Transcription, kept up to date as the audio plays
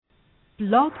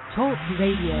Blog Talk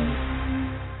Radio.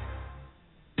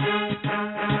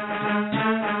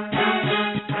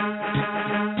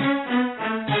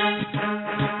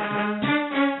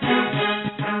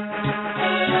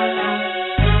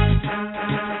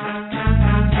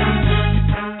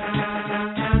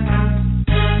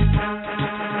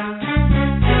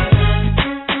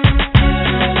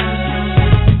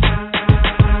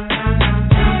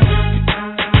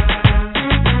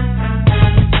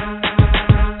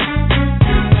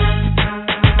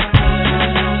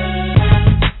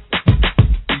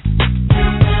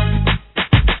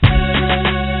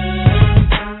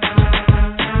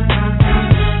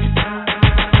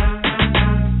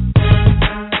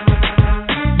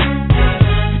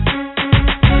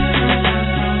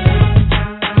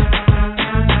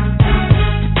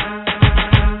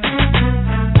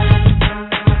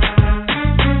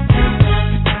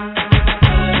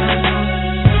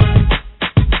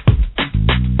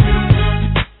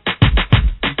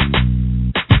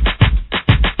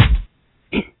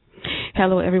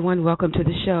 Hello, everyone. Welcome to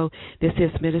the show. This is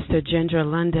Minister Ginger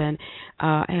London.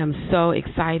 I am so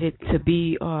excited to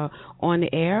be on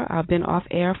the air. I've been off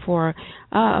air for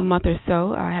a month or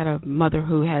so. I had a mother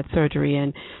who had surgery,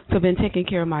 and so I've been taking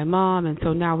care of my mom, and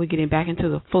so now we're getting back into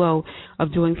the flow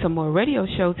of doing some more radio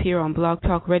shows here on Blog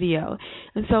Talk Radio.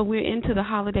 And so we're into the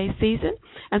holiday season,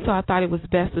 and so I thought it was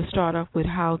best to start off with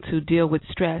how to deal with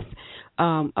stress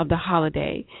of the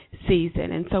holiday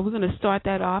season. And so we're going to start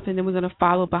that off, and then we're going to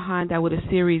follow behind that with a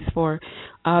series for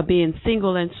being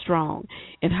single and strong,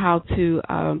 and how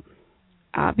to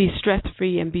be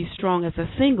stress-free and be strong as a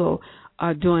single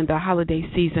during the holiday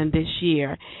season this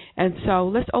year. And so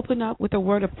let's open up with a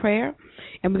word of prayer,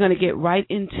 and we're going to get right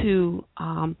into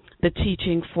the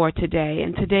teaching for today.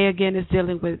 And today, again, is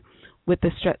dealing with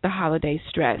the holiday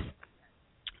stress.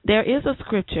 There is a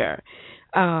scripture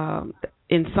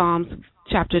in Psalms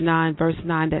chapter 9, verse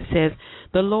 9, that says,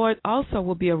 "The Lord also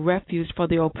will be a refuge for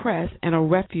the oppressed and a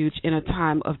refuge in a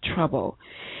time of trouble."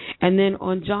 And then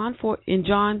in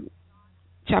John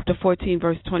chapter 14,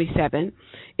 verse 27,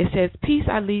 it says, "Peace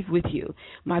I leave with you.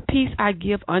 My peace I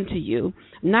give unto you.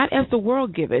 Not as the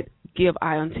world giveth, give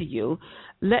I unto you.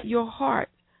 Let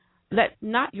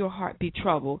not your heart be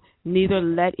troubled, neither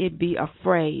let it be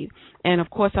afraid." And,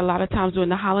 of course, a lot of times during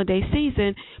the holiday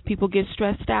season, people get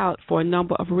stressed out for a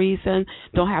number of reasons,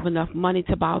 don't have enough money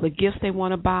to buy all the gifts they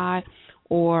want to buy,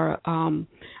 or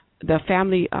the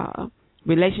family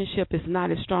relationship is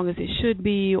not as strong as it should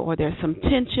be, or there's some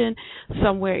tension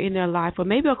somewhere in their life, or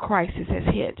maybe a crisis has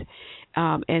hit,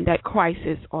 and that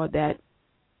crisis or that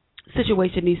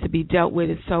situation needs to be dealt with.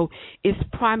 And so it's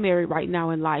primary right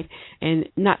now in life, and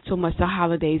not so much the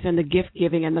holidays and the gift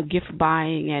giving and the gift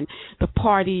buying and the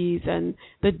parties and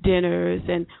the dinners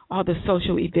and all the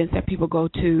social events that people go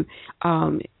to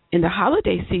in the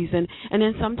holiday season. And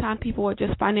then sometimes people are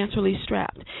just financially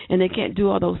strapped and they can't do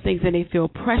all those things, and they feel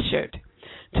pressured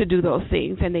to do those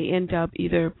things, and they end up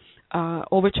either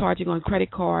overcharging on credit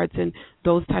cards and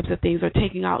those types of things, or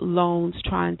taking out loans,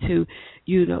 trying to,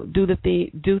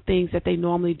 do things that they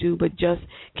normally do but just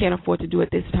can't afford to do at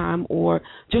this time, or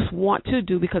just want to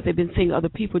do because they've been seeing other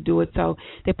people do it. So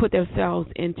they put themselves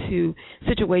into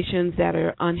situations that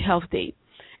are unhealthy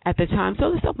at the time. So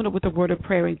let's open up with a word of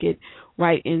prayer and get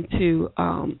right into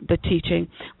the teaching.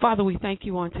 Father, we thank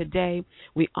you on today.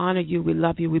 We honor you. We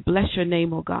love you. We bless your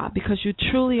name, oh God, because you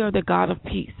truly are the God of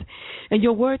peace. And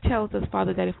your word tells us,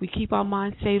 Father, that if we keep our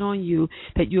minds stayed on you,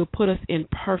 that you will put us in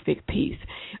perfect peace,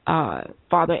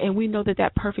 Father. And we know that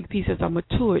that perfect peace is a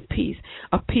matured peace,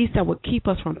 a peace that will keep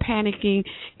us from panicking,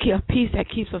 a peace that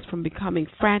keeps us from becoming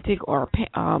frantic or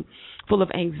full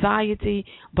of anxiety,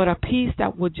 but a peace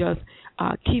that will just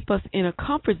keep us in a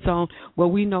comfort zone where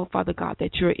we know, Father God,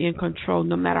 that you're in control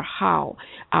no matter how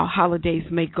our holidays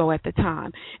may go at the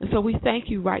time. And so we thank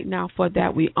you right now for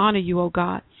that. We honor you, oh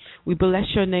God. We bless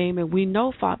your name, and we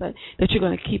know, Father, that you're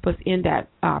going to keep us in that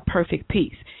perfect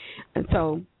peace. And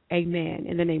so, amen,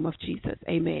 in the name of Jesus,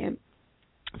 amen.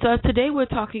 So today we're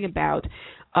talking about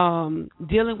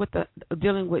dealing with the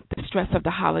stress of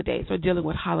the holidays, or dealing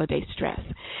with holiday stress.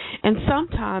 And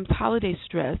sometimes holiday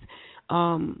stress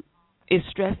is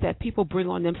stress that people bring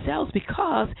on themselves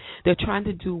because they're trying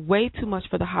to do way too much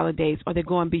for the holidays, or they're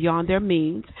going beyond their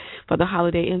means for the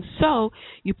holiday. And so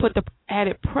you put the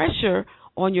added pressure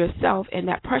on yourself, and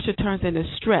that pressure turns into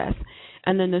stress.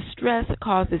 And then the stress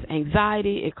causes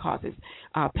anxiety, it causes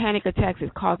panic attacks,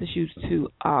 it causes you to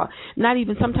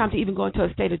sometimes even go into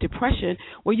a state of depression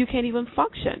where you can't even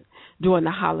function during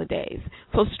the holidays.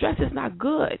 So stress is not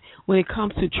good when it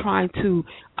comes to trying to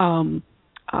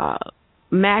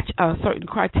match a certain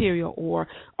criteria or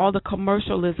all the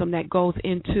commercialism that goes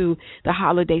into the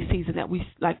holiday season that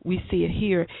we see it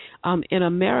here in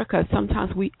America.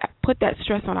 Sometimes we put that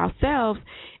stress on ourselves,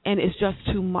 and it's just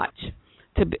too much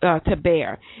to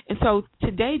bear. And so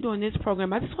today during this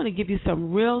program, I just want to give you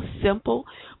some real simple,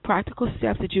 practical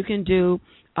steps that you can do.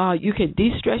 You can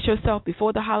de-stress yourself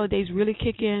before the holidays really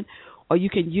kick in, or you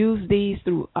can use these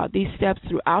steps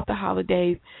throughout the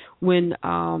holidays when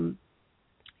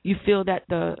you feel that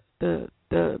the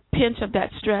pinch of that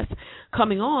stress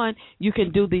coming on. You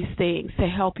can do these things to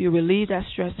help you relieve that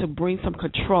stress, to bring some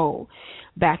control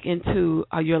back into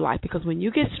your life. Because when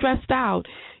you get stressed out,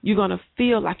 you're going to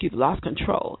feel like you've lost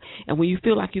control. And when you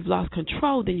feel like you've lost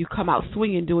control, then you come out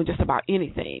swinging, doing just about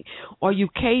anything. Or you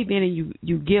cave in and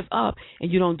you give up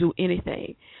and you don't do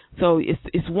anything. So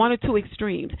it's one or two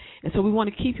extremes. And so we want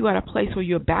to keep you at a place where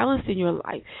you're balanced in your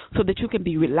life so that you can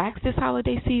be relaxed this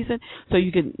holiday season, so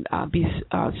you can be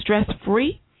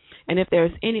stress-free. And if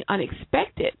there's any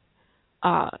unexpected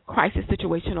crisis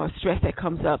situation or stress that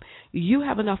comes up, you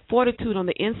have enough fortitude on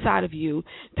the inside of you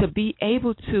to be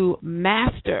able to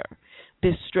master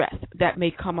this stress that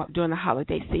may come up during the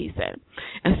holiday season.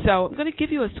 And so I'm going to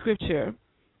give you a scripture,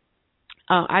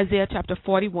 Isaiah chapter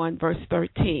 41, verse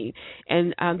 13.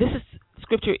 And this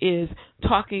scripture is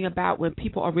talking about when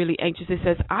people are really anxious. It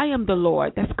says, I am the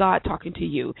Lord, that's God talking to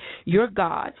you, your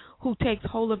God, who takes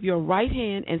hold of your right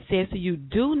hand and says to you,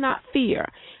 do not fear,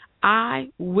 I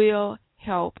will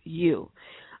help you.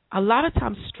 A lot of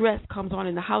times stress comes on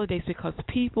in the holidays because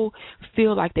people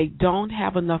feel like they don't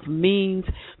have enough means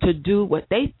to do what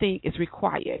they think is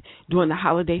required during the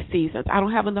holiday seasons. I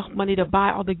don't have enough money to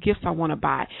buy all the gifts I want to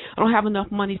buy. I don't have enough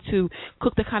money to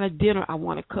cook the kind of dinner I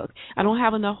want to cook. I don't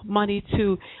have enough money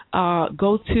to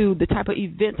go to the type of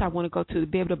events I want to go to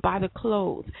be able to buy the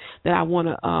clothes that I want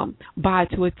to buy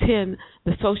to attend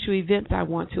the social events I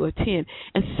want to attend.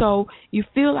 And so you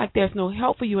feel like there's no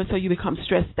help for you, and so you become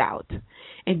stressed out.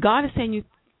 And God is saying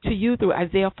to you through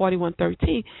Isaiah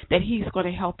 41:13 that he's going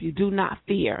to help you. Do not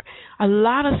fear. A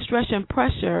lot of stress and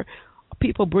pressure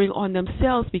people bring on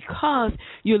themselves because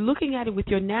you're looking at it with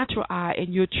your natural eye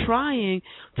and you're trying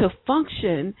to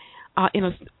function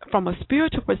from a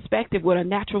spiritual perspective with a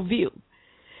natural view.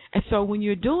 And so when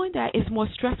you're doing that, it's more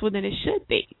stressful than it should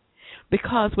be.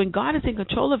 Because when God is in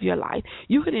control of your life,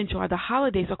 you can enjoy the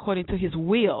holidays according to his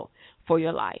will for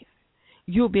your life.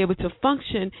 You'll be able to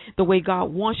function the way God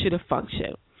wants you to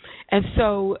function. And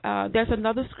so there's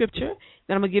another scripture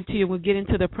that I'm going to give to you. We'll get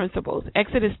into the principles.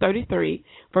 Exodus 33,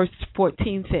 verse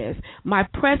 14 says, my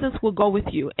presence will go with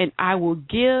you, and I will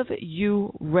give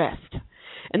you rest.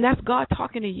 And that's God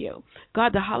talking to you.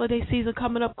 God, the holiday season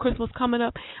coming up, Christmas coming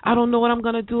up, I don't know what I'm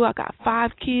going to do. I got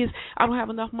 5 kids. I don't have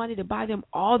enough money to buy them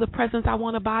all the presents I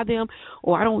want to buy them,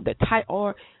 or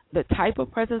the type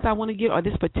of presents I want to get, or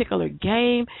this particular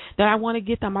game that I want to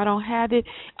get them. I don't have it.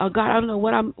 God, I don't know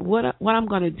what I'm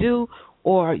going to do.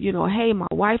 Or, hey, my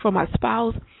wife or my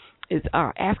spouse is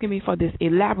asking me for this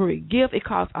elaborate gift. It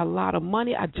costs a lot of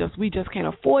money. We just can't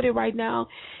afford it right now.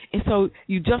 And so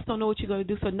you just don't know what you're going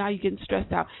to do. So now you're getting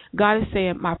stressed out. God is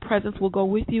saying, my presence will go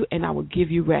with you and I will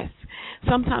give you rest.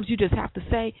 Sometimes you just have to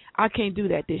say, I can't do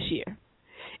that this year.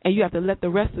 And you have to let the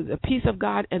rest of the peace of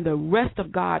God and the rest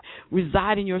of God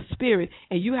reside in your spirit.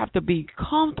 And you have to be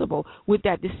comfortable with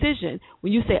that decision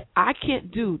when you say, I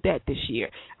can't do that this year.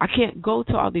 I can't go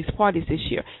to all these parties this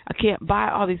year. I can't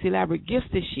buy all these elaborate gifts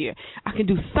this year. I can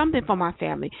do something for my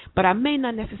family, but I may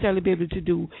not necessarily be able to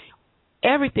do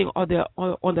everything on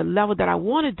the level that I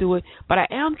want to do it, but I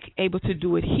am able to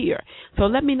do it here. So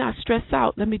let me not stress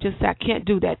out. Let me just say I can't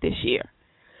do that this year.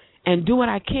 And do what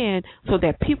I can so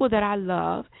that people that I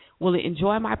love will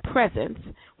enjoy my presence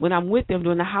when I'm with them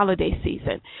during the holiday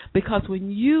season. Because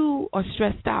when you are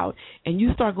stressed out and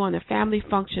you start going to family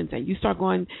functions and you start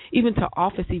going even to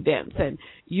office events and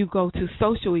you go to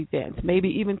social events, maybe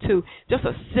even to just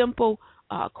a simple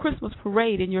Christmas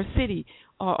parade in your city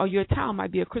or your town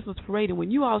might be a Christmas parade, and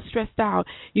when you all stressed out,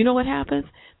 you know what happens?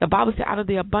 The Bible says out of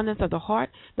the abundance of the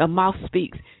heart, the mouth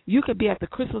speaks. You could be at the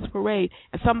Christmas parade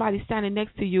and somebody standing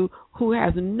next to you who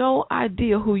has no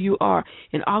idea who you are,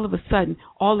 and all of a sudden,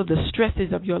 all of the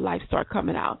stresses of your life start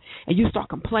coming out, and you start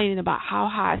complaining about how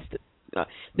high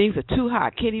things are too high.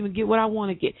 I can't even get what I want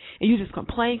to get, and you just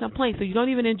complain, so you don't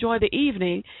even enjoy the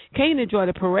evening, can't enjoy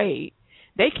the parade.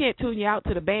 They can't tune you out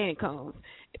till the band comes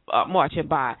marching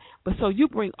by. But so you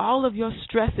bring all of your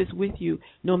stresses with you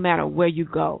no matter where you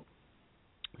go.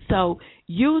 So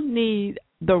you need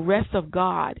the rest of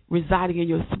God residing in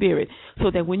your spirit so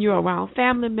that when you're around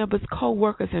family members,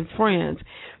 co-workers, and friends,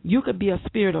 you could be a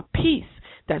spirit of peace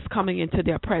that's coming into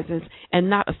their presence and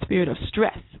not a spirit of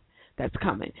stress that's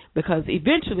coming, because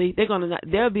eventually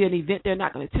there'll be an event they're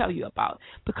not going to tell you about,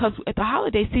 because at the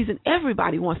holiday season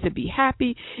everybody wants to be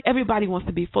happy, everybody wants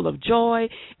to be full of joy,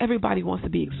 everybody wants to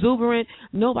be exuberant,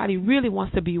 nobody really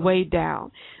wants to be weighed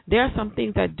down. There are some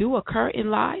things that do occur in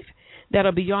life that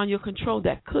are beyond your control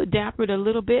that could damper it a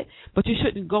little bit, but you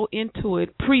shouldn't go into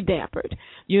it pre-dampered,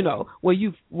 where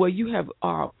you have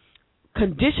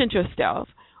conditioned yourself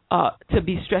to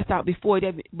be stressed out before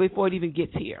it even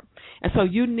gets here. And so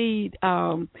you need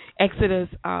Exodus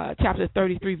chapter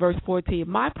 33, verse 14.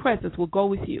 My presence will go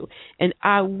with you, and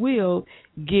I will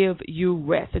give you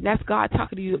rest. And that's God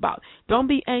talking to you about. Don't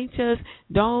be anxious.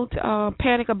 Don't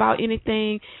panic about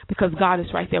anything, because God is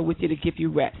right there with you to give you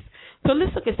rest. So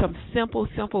let's look at some simple,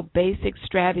 basic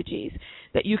strategies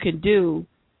that you can do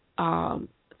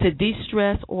to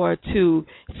de-stress or to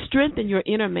strengthen your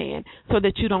inner man so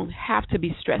that you don't have to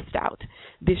be stressed out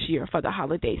this year for the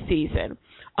holiday season.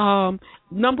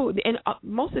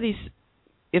 Most of these,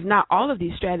 if not all of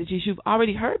these strategies, you've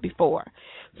already heard before.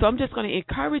 So I'm just going to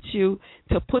encourage you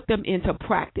to put them into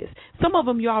practice. Some of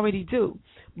them you already do,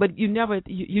 but you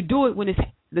do it when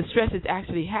the stress is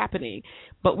actually happening.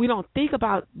 But we don't think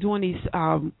about doing these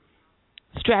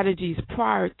strategies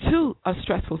prior to a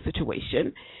stressful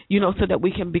situation, so that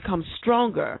we can become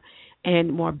stronger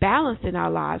and more balanced in our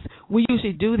lives. We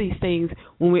usually do these things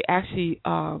when we're actually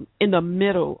in the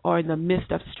middle or in the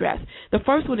midst of stress. The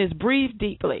first one is breathe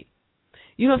deeply.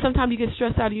 Sometimes you get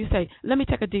stressed out and you say, let me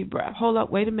take a deep breath. Hold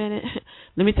up, wait a minute.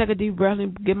 Let me take a deep breath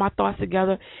and get my thoughts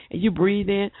together. And you breathe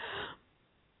in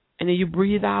and then you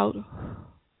breathe out,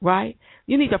 right?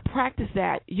 You need to practice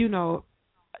that,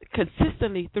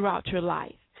 consistently throughout your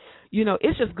life.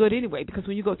 It's just good anyway, because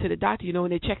when you go to the doctor,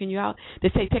 when they're checking you out, they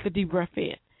say take a deep breath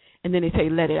in, and then they say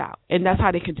let it out. And that's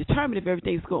how they can determine if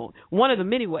everything's going. One of the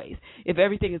many ways, if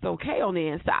everything is okay on the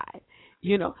inside.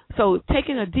 So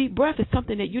taking a deep breath is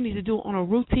something that you need to do on a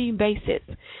routine basis.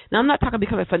 Now, I'm not talking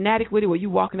becoming a fanatic with it, where you're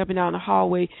walking up and down the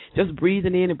hallway just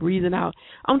breathing in and breathing out.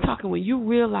 I'm talking when you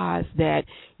realize that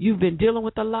you've been dealing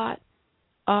with a lot,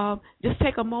 just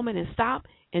take a moment and stop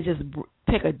and just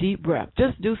take a deep breath.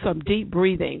 Just do some deep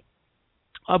breathing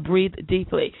or breathe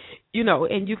deeply.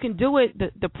 And you can do it.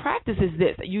 The practice is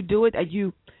this. You do it,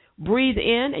 you breathe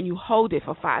in and you hold it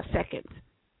for 5 seconds.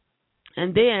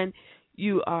 And then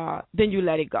you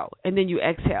let it go, and then you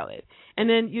exhale it. And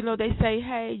then, they say,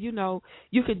 hey,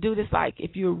 you could do this, like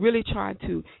if you're really trying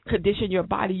to condition your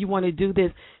body, you want to do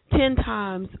this 10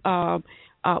 times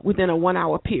within a 1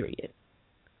 hour period.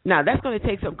 Now, that's going to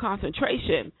take some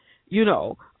concentration, in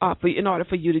order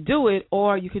for you to do it,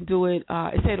 or you can do it,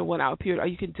 say in a 1 hour period, or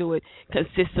you can do it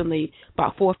consistently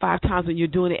about 4 or 5 times when you're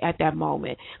doing it at that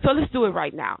moment. So let's do it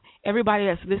right now. Everybody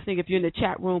that's listening, if you're in the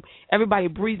chat room, everybody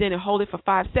breathe in and hold it for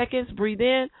 5 seconds. Breathe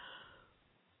in.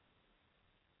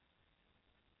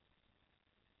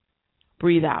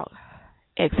 Breathe out.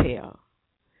 Exhale.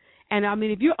 And,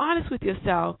 if you're honest with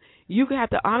yourself, you have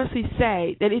to honestly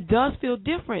say that it does feel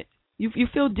different. You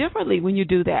feel differently when you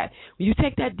do that. When you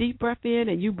take that deep breath in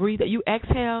and you breathe, you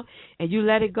exhale and you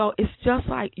let it go, it's just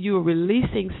like you're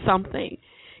releasing something.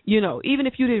 Even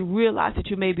if you didn't realize that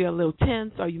you may be a little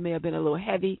tense or you may have been a little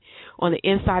heavy on the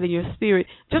inside of your spirit,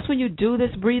 just when you do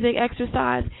this breathing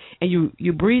exercise and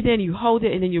you breathe in, you hold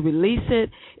it, and then you release it,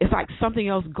 it's like something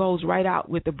else goes right out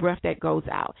with the breath that goes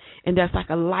out. And that's like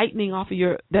a lightning off of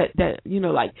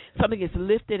like something gets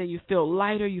lifted and you feel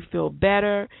lighter, you feel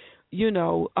better.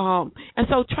 And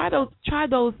so try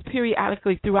those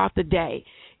periodically throughout the day,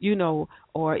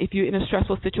 or if you're in a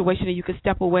stressful situation and you can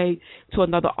step away to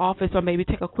another office or maybe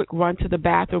take a quick run to the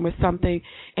bathroom or something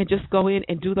and just go in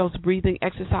and do those breathing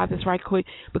exercises right quick,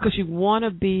 because you want to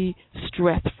be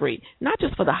stress-free, not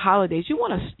just for the holidays. You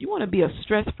want to be a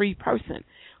stress-free person,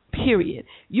 period.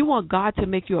 You want God to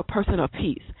make you a person of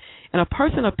peace. And a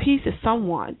person of peace is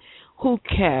someone who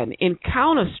can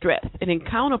encounter stress and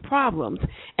encounter problems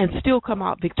and still come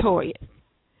out victorious.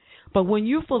 But when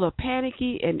you're full of panic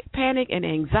and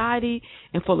anxiety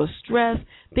and full of stress,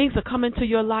 things are coming to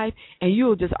your life, and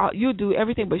you'll do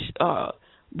everything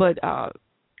but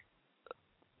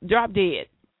drop dead.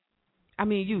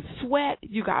 You sweat.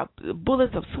 You got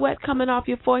bullets of sweat coming off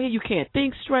your forehead. You can't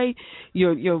think straight.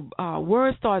 Your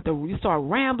words you start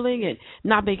rambling and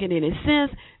not making any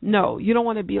sense. No, you don't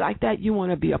want to be like that. You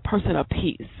want to be a person of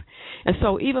peace. And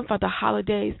so even for the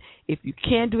holidays, if you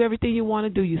can't do everything you want to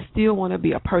do, you still want to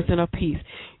be a person of peace.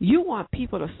 You want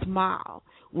people to smile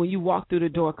when you walk through the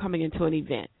door coming into an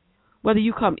event. Whether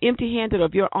you come empty-handed or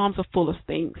if your arms are full of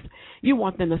things, you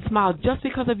want them to smile just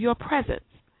because of your presence.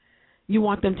 You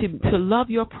want them to love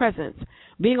your presence,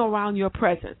 being around your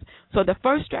presence. So the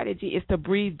first strategy is to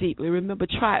breathe deeply. Remember,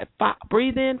 try it.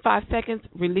 Breathe in 5 seconds,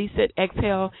 release it,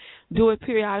 exhale. Do it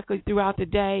periodically throughout the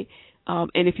day.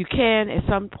 And if you can, at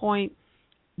some point,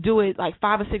 do it like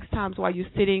 5 or 6 times while you're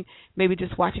sitting, maybe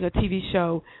just watching a TV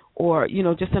show or,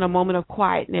 just in a moment of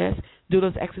quietness. Do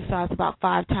those exercises about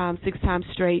 5 times, 6 times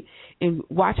straight, and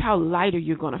watch how lighter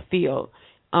you're going to feel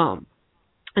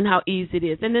and how easy it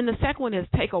is. And then the second one is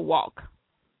take a walk.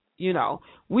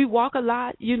 We walk a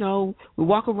lot, we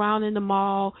walk around in the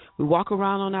mall, we walk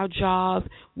around on our jobs,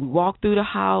 we walk through the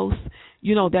house,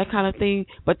 that kind of thing.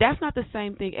 But that's not the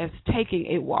same thing as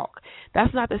taking a walk.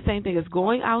 That's not the same thing as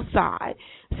going outside,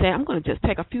 saying, I'm going to just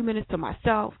take a few minutes to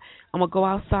myself. I'm going to go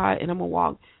outside and I'm going to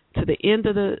walk to the end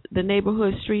of the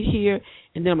neighborhood street here,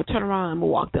 and then I'm going to turn around and I'm going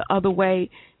to walk the other way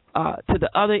to the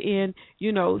other end,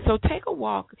 So take a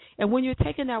walk, and when you're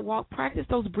taking that walk, practice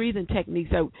those breathing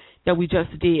techniques that we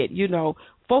just did.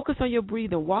 Focus on your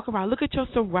breathing, walk around, look at your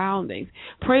surroundings,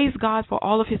 praise God for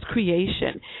all of His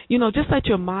creation. Just let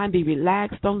your mind be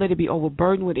relaxed. Don't let it be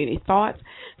overburdened with any thoughts.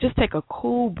 Just take a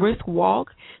cool, brisk walk.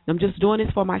 I'm just doing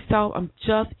this for myself. I'm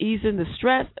just easing the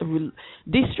stress,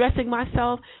 de-stressing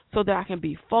myself so that I can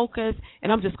be focused,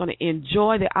 and I'm just going to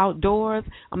enjoy the outdoors.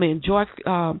 I'm going to enjoy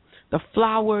the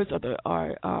flowers,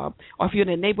 or if you're in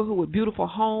a neighborhood with beautiful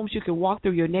homes, you can walk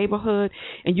through your neighborhood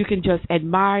and you can just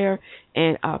admire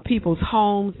people's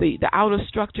homes, the outer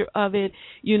structure of it,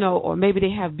 or maybe they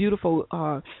have beautiful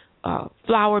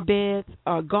flower beds,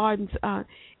 gardens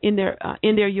in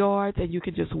their yards, and you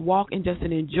can just walk and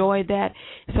enjoy that.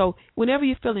 So whenever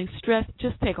you're feeling stressed,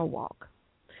 just take a walk.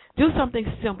 Do something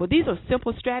simple. These are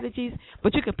simple strategies,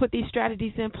 but you can put these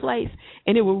strategies in place,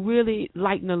 and it will really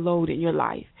lighten the load in your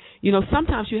life.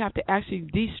 Sometimes you have to actually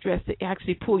de-stress to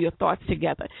actually pull your thoughts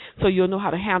together so you'll know how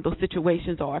to handle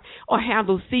situations or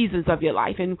handle seasons of your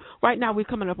life. And right now we're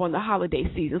coming up on the holiday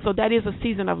season, so that is a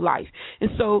season of life.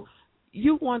 And so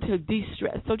you want to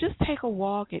de-stress. So just take a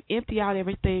walk and empty out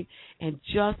everything and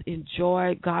just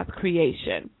enjoy God's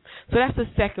creation. So that's the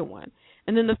second one.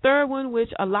 And then the third one, which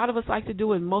a lot of us like to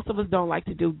do and most of us don't like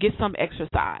to do, get some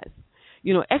exercise.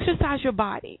 Exercise your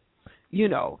body. You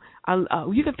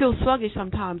can feel sluggish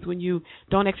sometimes when you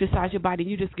don't exercise your body.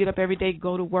 You just get up every day,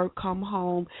 go to work, come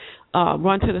home,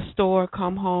 run to the store,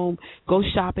 come home, go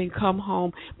shopping, come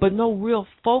home, but no real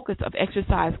focus of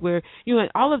exercise where, and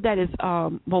all of that is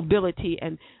mobility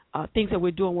and things that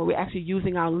we're doing where we're actually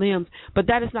using our limbs, but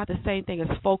that is not the same thing as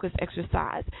focused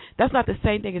exercise. That's not the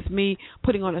same thing as me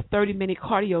putting on a 30-minute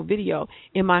cardio video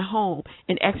in my home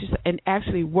and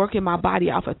actually working my body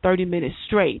out for 30 minutes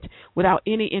straight without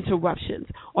any interruptions.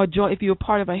 Or if you're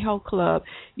part of a health club,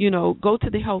 go to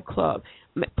the health club.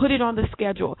 Put it on the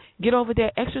schedule. Get over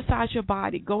there. Exercise your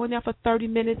body. Go in there for 30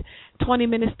 minutes, 20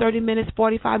 minutes, 30 minutes,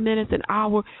 45 minutes, an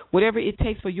hour, whatever it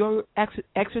takes for your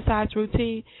exercise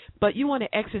routine. But you want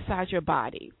to exercise your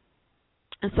body.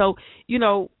 And so,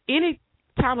 any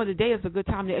time of the day is a good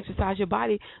time to exercise your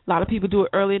body. A lot of people do it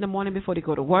early in the morning before they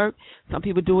go to work. Some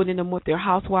people do it in the morning. They're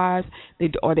housewives,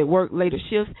 or they work later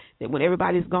shifts. Then when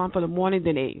everybody's gone for the morning,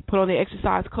 then they put on their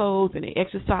exercise clothes and they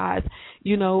exercise.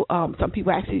 Some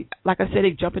people actually, like I said,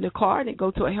 they jump in the car and they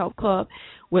go to a health club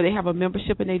where they have a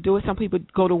membership and they do it. Some people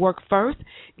go to work first,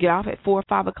 get off at 4 or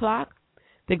 5 o'clock.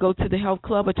 They go to the health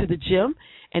club or to the gym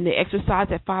and they exercise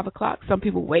at 5 o'clock. Some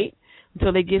people wait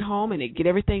until they get home and they get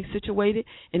everything situated,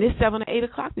 and it's 7 or 8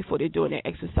 o'clock before they're doing their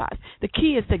exercise. The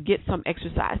key is to get some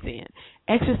exercise in.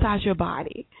 Exercise your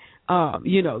body.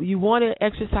 You want to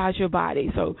exercise your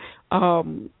body. So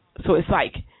it's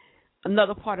like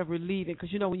another part of relieving, because,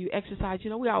 when you exercise,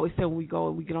 we always say when we go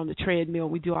and we get on the treadmill,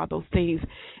 we do all those things,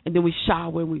 and then we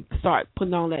shower and we start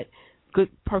putting on that good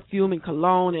perfume and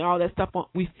cologne and all that stuff on,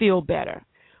 we feel better.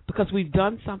 Because we've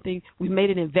done something, we've made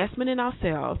an investment in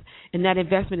ourselves, and that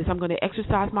investment is I'm going to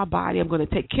exercise my body, I'm going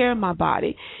to take care of my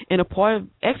body. And a part of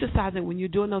exercising, when you're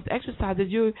doing those exercises,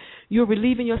 you're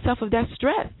relieving yourself of that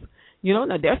stress. Now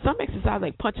there's some exercise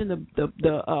like punching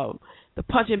the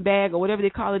punching bag or whatever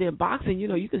they call it in boxing.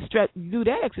 You can do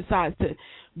that exercise to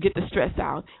get the stress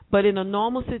out. But in a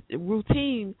normal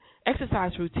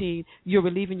exercise routine, you're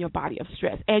relieving your body of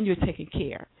stress and you're taking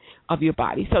care of your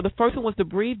body. So the first one was to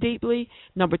breathe deeply.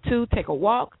 Number 2, take a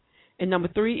walk. And number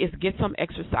 3 is get some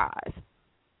exercise.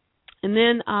 And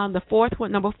then the fourth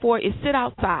one, number 4, is sit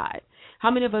outside. How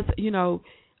many of us, we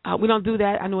don't do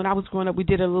that. I know when I was growing up, we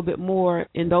did a little bit more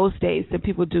in those days than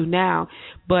people do now.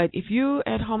 But if you're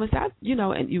at home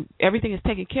and everything is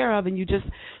taken care of and you just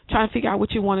trying to figure out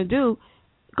what you want to do,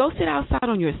 go sit outside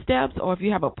on your steps, or if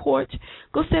you have a porch,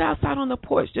 go sit outside on the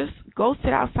porch. Just go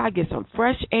sit outside, get some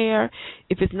fresh air.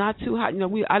 If it's not too hot,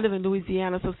 I live in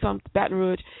Louisiana, so Baton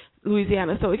Rouge,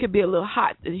 Louisiana, so it can be a little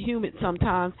hot and humid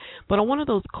sometimes. But on one of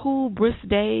those cool, brisk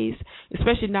days,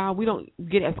 especially now, we don't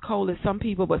get as cold as some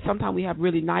people, but sometimes we have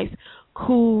really nice,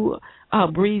 cool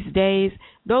breeze days.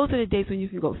 Those are the days when you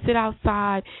can go sit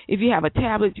outside. If you have a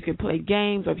tablet, you can play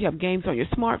games, or if you have games on your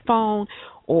smartphone,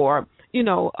 or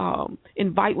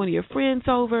invite one of your friends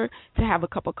over to have a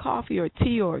cup of coffee or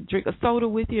tea or drink a soda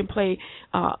with you and play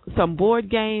some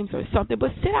board games or something. But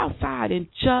sit outside and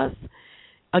just,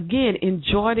 again,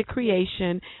 enjoy the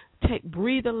creation.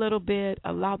 Breathe a little bit.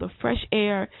 Allow the fresh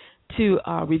air to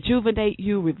rejuvenate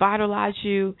you, revitalize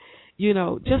you.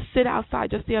 Just sit outside.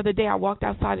 Just the other day, I walked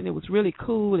outside, and it was really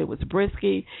cool. It was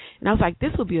brisky. And I was like,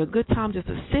 this would be a good time just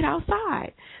to sit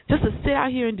outside, just to sit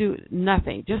out here and do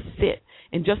nothing. Just sit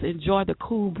and just enjoy the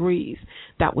cool breeze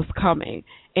that was coming.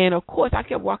 And, of course, I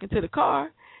kept walking to the car,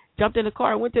 jumped in the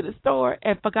car and went to the store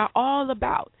and forgot all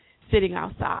about sitting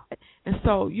outside. And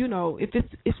so, if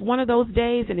it's one of those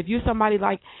days, and if you're somebody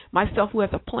like myself who has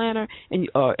a planner and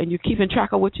you're keeping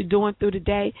track of what you're doing through the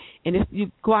day, and if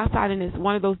you go outside and it's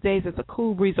one of those days it's a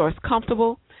cool breeze or it's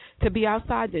comfortable to be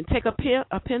outside, then take a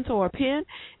pencil or a pen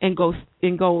and go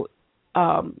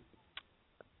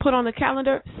put on the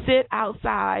calendar, sit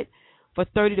outside for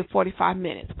 30 to 45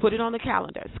 minutes. Put it on the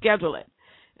calendar, schedule it.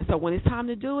 And so when it's time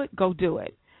to do it, go do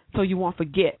it, so you won't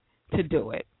forget to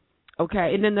do it.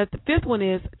 Okay, and then the fifth one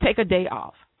is take a day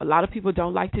off. A lot of people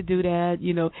don't like to do that,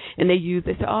 and they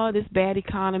say, oh, this bad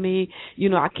economy,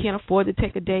 I can't afford to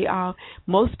take a day off.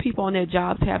 Most people on their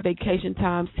jobs have vacation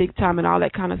time, sick time, and all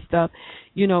that kind of stuff,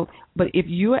 But if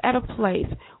you're at a place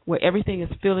where everything is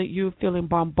you're feeling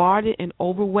bombarded and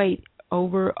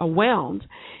overwhelmed,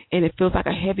 and it feels like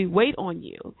a heavy weight on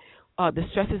you, the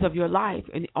stresses of your life,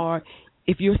 or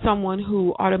if you're someone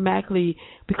who automatically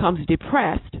becomes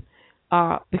depressed,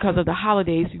 because of the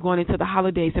holidays, you're going into the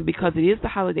holidays, and because it is the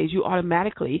holidays, you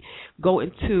automatically go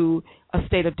into a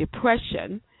state of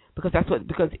depression because that's what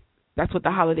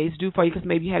the holidays do for you. Because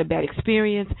maybe you had a bad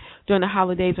experience during the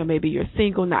holidays, or maybe you're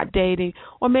single, not dating,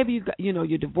 or maybe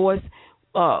you're divorced.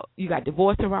 You got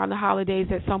divorced around the holidays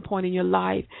at some point in your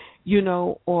life,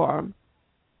 or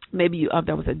maybe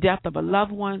there was a death of a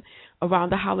loved one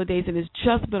around the holidays, and it's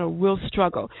just been a real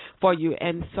struggle for you,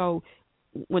 and so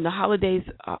when the holidays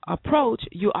approach,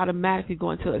 you automatically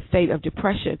go into a state of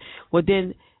depression. Well,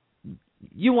 then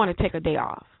you want to take a day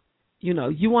off.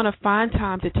 You want to find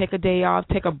time to take a day off,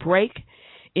 take a break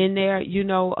in there.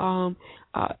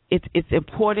 It's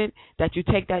important that you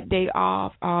take that day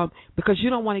off because you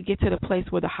don't want to get to the place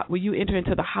where you enter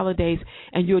into the holidays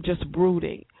and you're just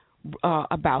brooding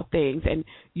about things, and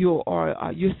you're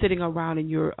sitting around and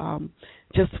you're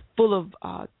just full of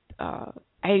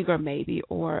anger maybe,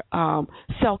 or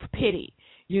self-pity,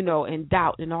 and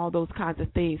doubt and all those kinds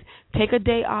of things. Take a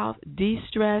day off,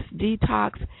 de-stress,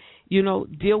 detox,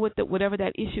 deal with whatever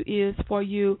that issue is for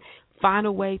you. Find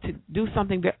a way to do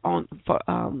something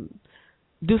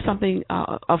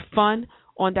of fun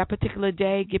on that particular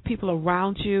day. Get people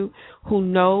around you who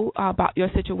know about your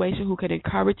situation, who can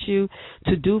encourage you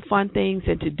to do fun things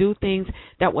and to do things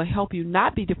that will help you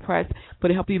not be depressed, but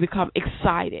to help you become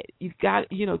excited. You've got,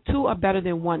 two are better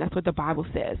than one. That's what the Bible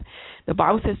says. The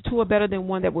Bible says two are better than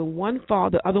one, that when one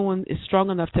falls, the other one is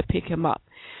strong enough to pick him up.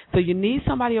 So you need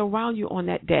somebody around you on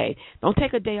that day. Don't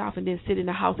take a day off and then sit in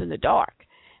the house in the dark.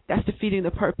 That's defeating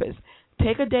the purpose.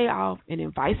 Take a day off and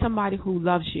invite somebody who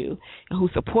loves you and who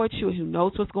supports you and who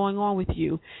knows what's going on with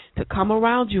you to come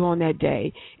around you on that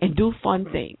day and do fun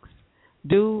things.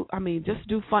 Just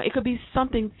do fun. It could be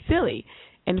something silly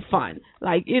and fun.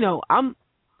 Like, I'm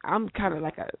kind of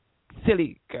like a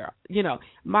silly girl.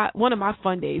 One of my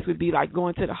fun days would be like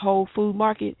going to the Whole Food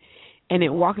Market and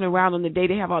then walking around on the day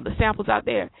they have all the samples out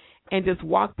there and just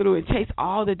walk through and taste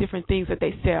all the different things that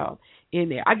they sell in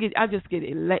there. I just get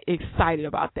excited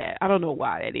about that. I don't know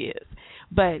why that is.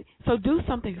 But so do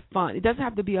something fun. It doesn't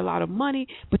have to be a lot of money,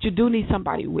 but you do need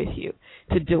somebody with you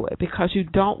to do it, because you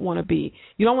don't want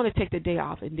to take the day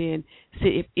off and then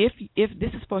see if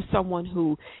this is for someone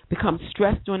who becomes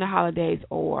stressed during the holidays,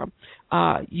 or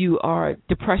you are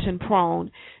depression prone,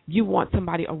 you want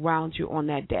somebody around you on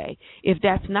that day. If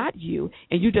that's not you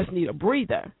and you just need a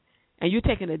breather, and you're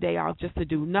taking a day off just to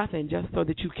do nothing, just so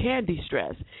that you can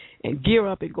de-stress and gear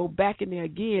up and go back in there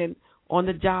again on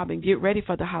the job and get ready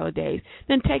for the holidays,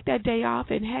 then take that day off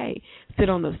and, hey, sit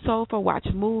on the sofa, watch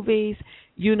movies,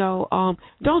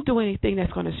 don't do anything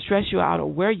that's going to stress you out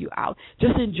or wear you out.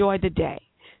 Just enjoy the day.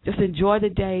 Just enjoy the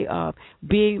day of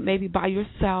being maybe by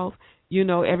yourself,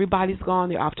 Everybody's gone.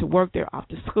 They're off to work. They're off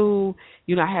to school.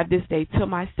 I have this day to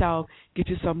myself. Get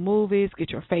you some movies.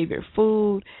 Get your favorite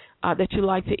food that you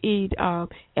like to eat.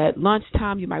 At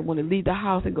lunchtime, you might want to leave the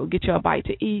house and go get you a bite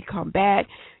to eat, come back,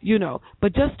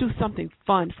 But just do something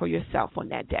fun for yourself on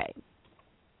that day.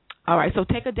 All right, so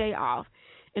take a day off.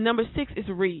 And number 6 is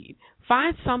read.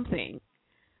 Find something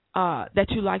that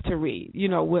you like to read.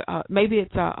 Maybe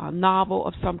it's a novel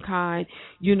of some kind.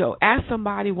 Ask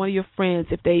somebody, one of your friends,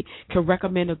 if they can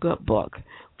recommend a good book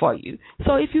for you.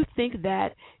 So if you think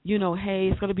that, hey,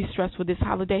 it's going to be stressful this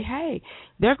holiday, hey,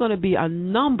 there are going to be a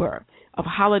number of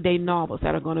holiday novels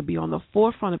that are going to be on the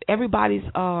forefront of everybody's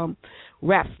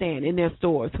wrap stand in their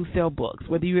stores who sell books,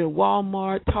 whether you're in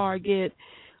Walmart, Target,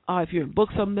 if you're in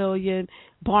Books A Million,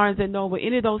 Barnes and Noble,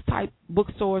 any of those type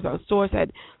bookstores or stores that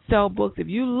sell books. If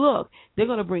you look, they're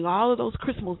going to bring all of those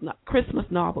Christmas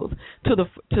novels to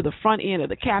the front end or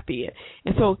the cap end.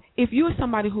 And so, if you're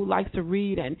somebody who likes to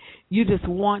read and you just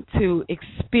want to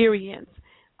experience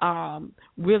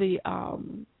really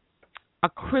a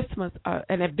Christmas,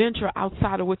 an adventure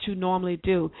outside of what you normally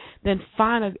do, then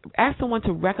ask someone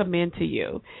to recommend to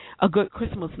you a good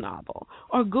Christmas novel,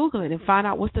 or Google it and find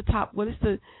out what's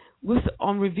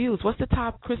on reviews, what's the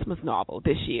top Christmas novel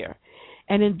this year,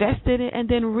 and invest in it, and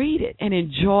then read it and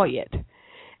enjoy it,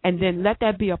 and then let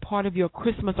that be a part of your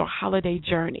Christmas or holiday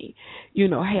journey.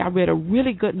 Hey, I read a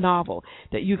really good novel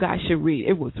that you guys should read.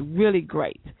 It was really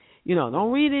great.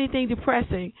 Don't read anything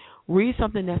depressing. Read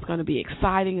something that's going to be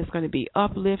exciting. It's going to be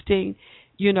uplifting.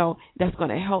 That's going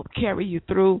to help carry you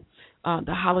through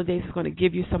the holidays. It's going to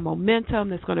give you some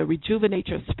momentum. It's going to rejuvenate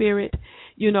your spirit.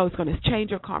 It's going to change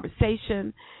your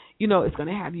conversation. It's going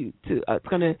to have you it's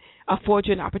going to afford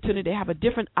you an opportunity to have a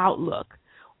different outlook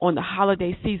on the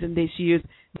holiday season this year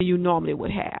than you normally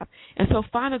would have. And so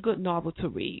find a good novel to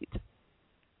read.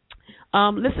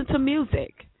 Listen to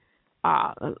music.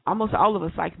 Almost all of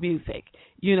us like music,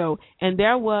 and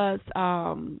there was,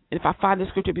 if I find the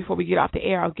scripture before we get off the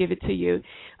air, I'll give it to you.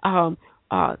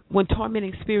 When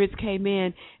tormenting spirits came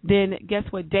in, then guess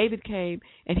what? David came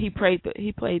and he played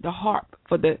the harp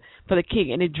for the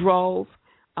king, and it drove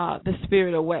the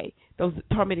spirit away, those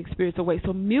tormenting spirits away.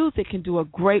 So music can do a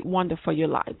great wonder for your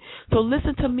life. So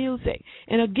listen to music.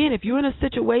 And again, if you're in a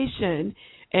situation,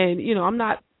 and I'm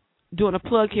not doing a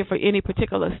plug here for any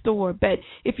particular store, but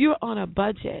if you're on a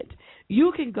budget,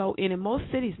 you can go in, and most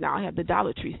cities now have the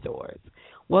Dollar Tree stores.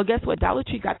 Well, guess what? Dollar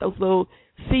Tree got those little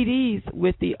CDs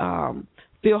with the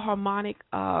Philharmonic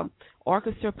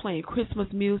Orchestra playing Christmas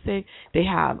music. They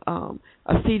have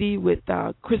a CD with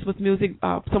Christmas music.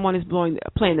 Someone is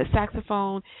playing the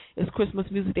saxophone. It's Christmas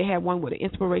music. They have one with an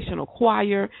inspirational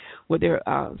choir where they're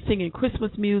singing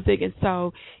Christmas music. And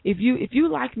so if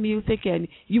you like music and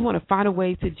you want to find a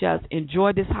way to just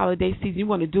enjoy this holiday season, you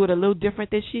want to do it a little different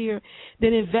this year,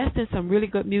 then invest in some really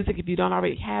good music if you don't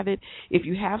already have it. If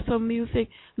you have some music,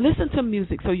 listen to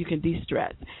music so you can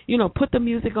de-stress. Put the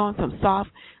music on, some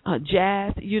soft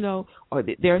jazz, or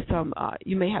there's some,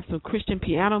 you may have some Christian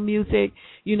piano music.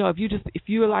 If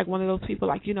you're like one of those people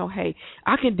like, hey,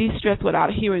 I can de-stress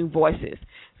without hearing voices.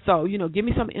 So, give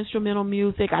me some instrumental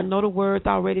music. I know the words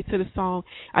already to the song.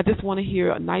 I just want to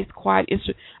hear a nice, quiet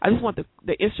I just want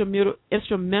the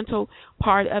instrumental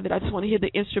part of it. I just want to hear the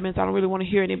instruments. I don't really want to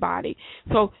hear anybody.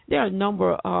 So there are a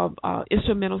number of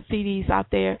instrumental CDs out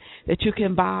there that you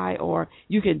can buy, or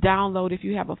you can download if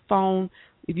you have a phone.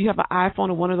 If you have an iPhone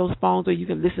or one of those phones where you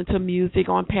can listen to music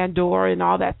on Pandora and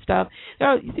all that stuff,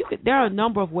 there are a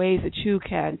number of ways that you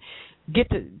can get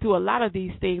to do a lot of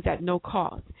these things at no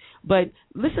cost. But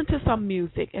listen to some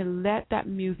music and let that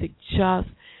music just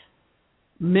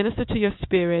minister to your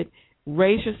spirit,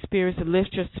 raise your spirits, and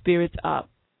lift your spirits up.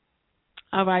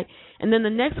 All right. And then the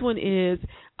next one is,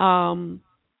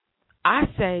 I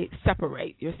say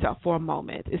separate yourself for a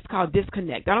moment. It's called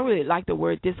disconnect. I don't really like the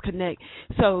word disconnect.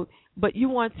 But you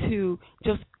want to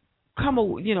just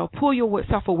pull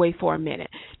yourself away for a minute.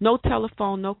 No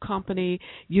telephone, no company,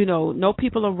 no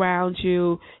people around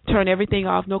you. Turn everything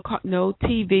off. No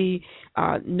TV,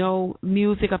 no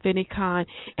music of any kind,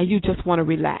 and you just want to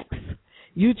relax.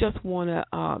 You just want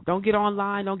to don't get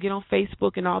online, don't get on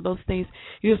Facebook and all those things.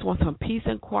 You just want some peace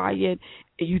and quiet,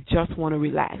 and you just want to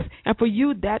relax. And for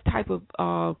you, that type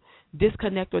of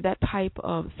disconnect or that type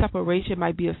of separation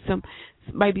might be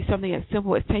something as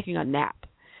simple as taking a nap.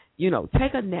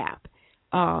 Take a nap,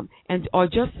 or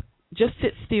just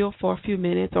sit still for a few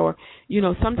minutes, or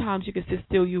sometimes you can sit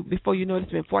still. Before you know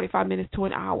it's been 45 minutes to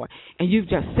an hour, and you've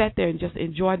just sat there and just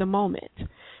enjoy the moment.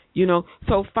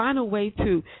 So find a way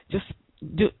to just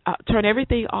turn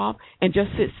everything off and just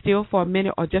sit still for a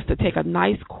minute, or just to take a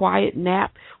nice quiet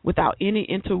nap without any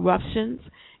interruptions.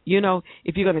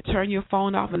 If you're going to turn your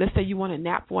phone off, and let's say you want to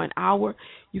nap for an hour,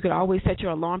 you could always set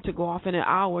your alarm to go off in an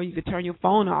hour. You could turn your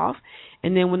phone off,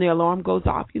 and then when the alarm goes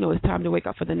off, it's time to wake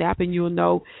up for the nap, and you'll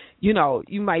know,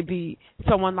 you might be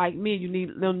someone like me. You need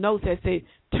little notes that say,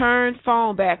 turn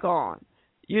phone back on,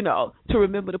 to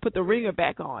remember to put the ringer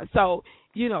back on. So,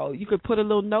 you could put a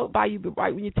little note by you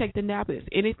right when you take the nap. If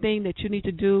anything that you need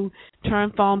to do,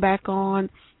 turn phone back on,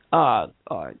 turn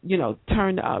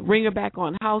ringer back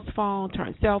on house phone,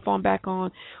 turn cell phone back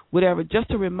on, whatever, just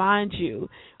to remind you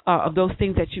of those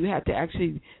things that you had to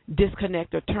actually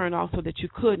disconnect or turn off so that you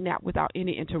could nap without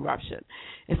any interruption.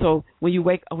 And so when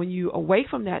you awake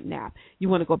from that nap, you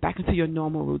want to go back into your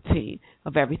normal routine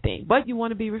of everything, but you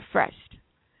want to be refreshed.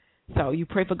 So you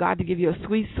pray for God to give you a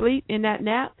sweet sleep in that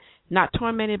nap, not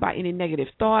tormented by any negative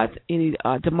thoughts, any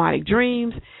demonic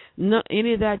dreams,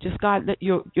 any of that. Just, God, let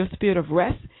your spirit of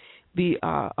rest be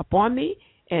upon me,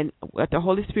 and let the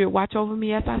Holy Spirit watch over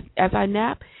me as I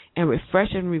nap, and refresh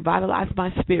and revitalize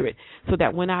my spirit, so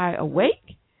that when I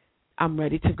awake, I'm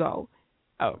ready to go.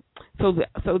 So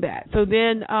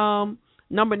then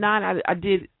number 9,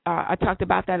 I talked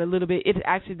about that a little bit. It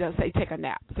actually does say take a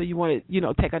nap. So you want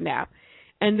to take a nap.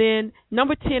 And then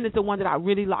number 10 is the one that I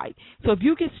really like. So if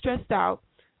you get stressed out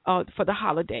for the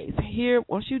holidays,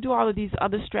 once you do all of these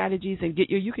other strategies and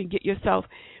you can get yourself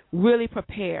really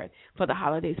prepared for the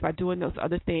holidays by doing those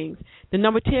other things. The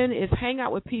number 10 is hang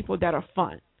out with people that are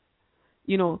fun.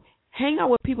 Hang out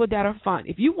with people that are fun.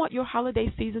 If you want your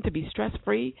holiday season to be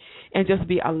stress-free and just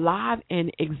be alive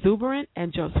and exuberant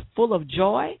and just full of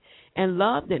joy and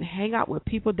love, then hang out with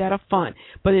people that are fun.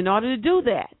 But in order to do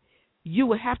that, you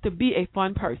will have to be a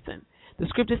fun person. The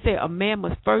scriptures say a man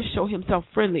must first show himself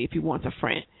friendly if he wants a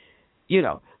friend.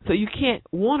 So you can't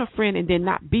want a friend and then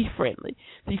not be friendly.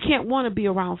 So you can't want to be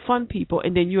around fun people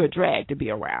and then you're a drag to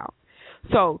be around.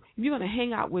 So if you're going to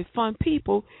hang out with fun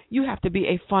people, you have to be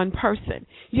a fun person.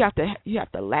 You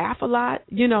have to laugh a lot,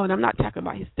 and I'm not talking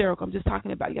about hysterical. I'm just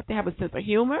talking about you have to have a sense of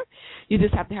humor. You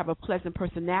just have to have a pleasant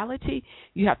personality.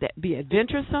 You have to be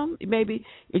adventuresome. Maybe,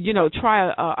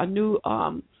 try a new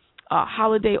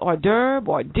holiday hors d'oeuvre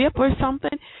or dip or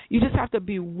something. You just have to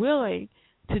be willing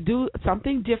to do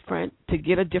something different to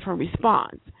get a different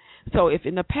response. So if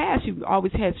in the past you've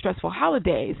always had stressful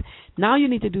holidays, now you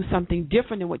need to do something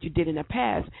different than what you did in the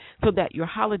past so that your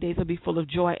holidays will be full of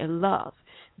joy and love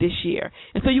this year.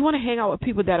 And so you want to hang out with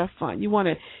people that are fun. You want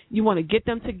to get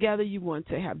them together. You want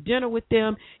to have dinner with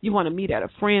them. You want to meet at a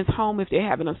friend's home if they're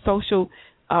having a social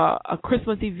a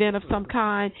Christmas event of some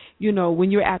kind.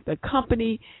 When you're at the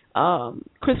company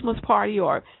Christmas party,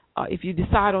 or if you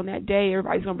decide on that day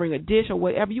everybody's going to bring a dish or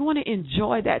whatever, you want to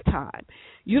enjoy that time.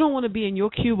 You don't want to be in your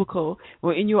cubicle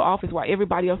or in your office while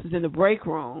everybody else is in the break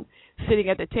room, sitting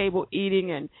at the table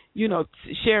eating and,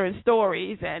 sharing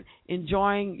stories and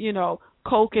enjoying,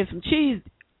 Coke and some cheese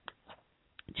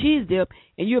dip,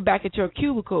 and you're back at your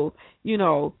cubicle,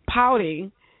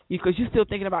 pouting because you're still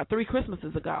thinking about 3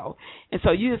 Christmases ago. And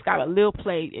so you just got a little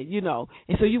plate, and,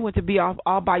 and so you went to be off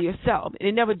all by yourself. And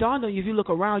it never dawned on you, if you look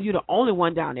around, you're the only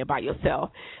one down there by yourself.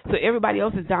 So everybody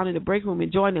else is down in the break room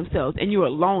enjoying themselves, and you're a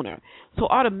loner. So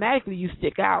automatically you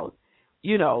stick out,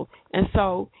 And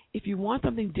so if you want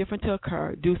something different to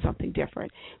occur, do something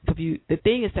different. So the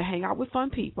thing is to hang out with fun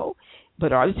people,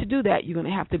 but in order to do that, you're going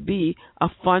to have to be a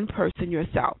fun person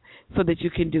yourself so that you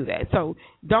can do that. So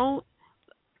don't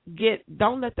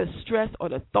let the stress or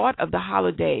the thought of the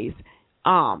holidays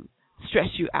stress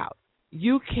you out.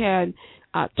 You can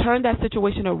turn that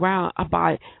situation around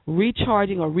by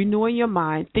recharging or renewing your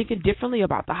mind, thinking differently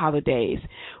about the holidays.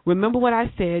 Remember what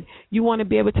I said. You want to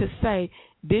be able to say,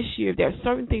 this year, there are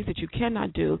certain things that you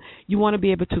cannot do. You want to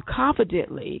be able to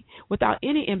confidently, without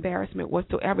any embarrassment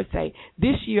whatsoever, say,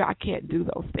 this year I can't do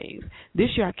those things. This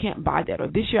year I can't buy that, or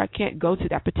this year I can't go to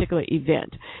that particular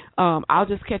event. I'll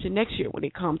just catch it next year when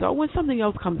it comes, or when something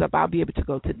else comes up, I'll be able to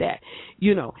go to that,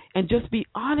 and just be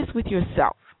honest with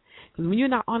yourself. Because when you're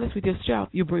not honest with yourself,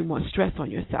 you bring more stress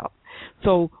on yourself.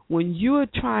 So when you're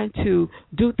trying to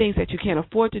do things that you can't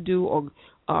afford to do, or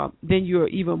then you're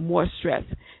even more stressed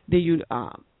than you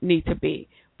need to be.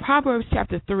 Proverbs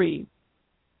chapter 3,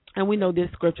 and we know this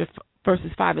scripture,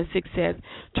 verses 5 and 6 says,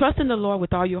 trust in the Lord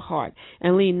with all your heart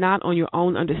and lean not on your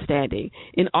own understanding.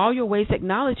 In all your ways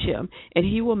acknowledge him, and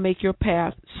he will make your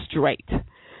path straight.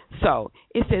 So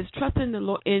it says, trust in the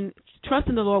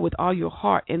Lord with all your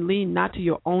heart and lean not to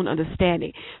your own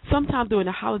understanding. Sometimes during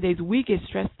the holidays we get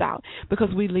stressed out because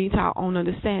we lean to our own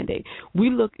understanding.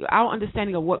 Our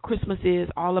understanding of what Christmas is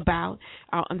all about,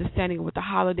 our understanding of what the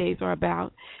holidays are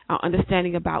about, our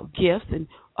understanding about gifts and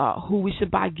who we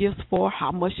should buy gifts for,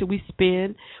 how much should we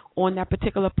spend on that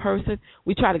particular person.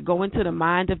 We try to go into the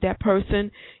mind of that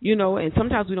person, and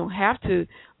sometimes we don't have to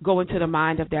go into the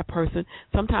mind of that person.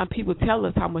 Sometimes people tell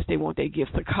us how much they want their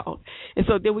gifts to cost. And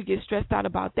so then we get stressed out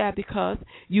about that because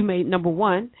you may, number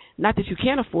one, not that you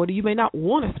can't afford it, you may not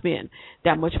want to spend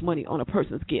that much money on a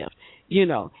person's gift,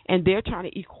 and they're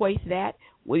trying to equate that.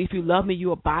 Well, if you love me, you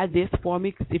will buy this for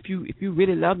me. Because if you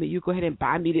really love me, you go ahead and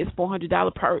buy me this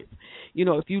 $400 purse.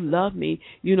 If you love me,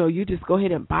 you just go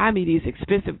ahead and buy me these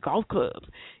expensive golf clubs.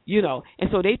 And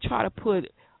so they try to put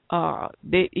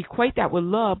they equate that with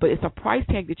love, but it's a price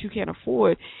tag that you can't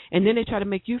afford, and then they try to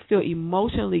make you feel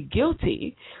emotionally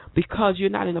guilty because you're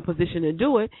not in a position to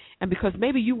do it, and because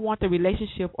maybe you want the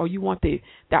relationship or you want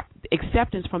that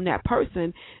acceptance from that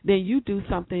person, then you do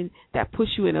something that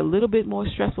puts you in a little bit more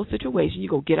stressful situation. You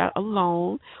go get out a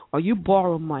loan, or you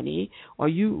borrow money, or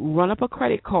you run up a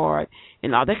credit card,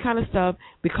 and all that kind of stuff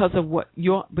because of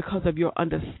your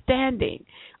understanding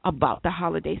about the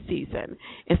holiday season,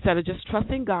 instead of just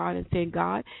trusting God and saying,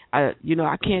 God, I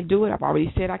can't do it. I've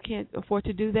already said I can't afford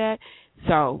to do that.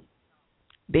 So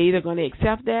they're either going to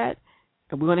accept that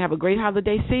and we're going to have a great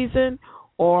holiday season,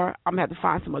 or I'm going to have to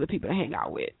find some other people to hang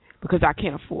out with because I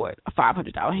can't afford a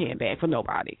 $500 handbag for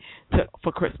nobody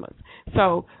for Christmas.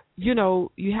 So,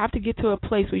 you have to get to a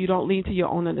place where you don't lean to your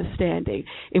own understanding.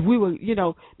 If we were,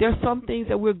 there's some things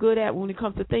that we're good at when it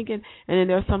comes to thinking, and then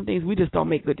there's some things we just don't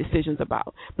make good decisions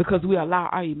about because we allow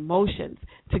our emotions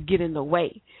to get in the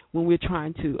way when we're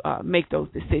trying to make those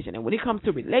decisions. And when it comes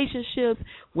to relationships,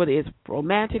 whether it's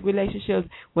romantic relationships,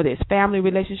 whether it's family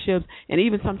relationships, and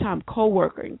even sometimes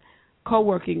co-working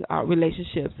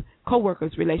relationships,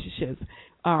 co-workers relationships,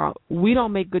 we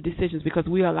don't make good decisions because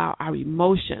we allow our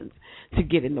emotions to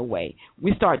get in the way.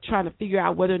 We start trying to figure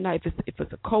out whether or not if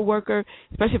it's a coworker,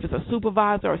 especially if it's a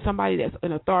supervisor or somebody that's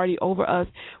an authority over us,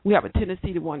 we have a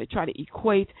tendency to want to try to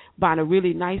equate buying a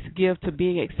really nice gift to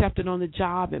being accepted on the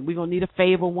job, and we're going to need a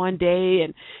favor one day,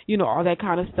 and all that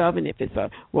kind of stuff. And if it's a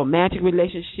romantic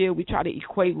relationship, we try to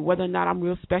equate whether or not I'm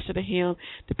real special to him.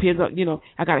 Depends on,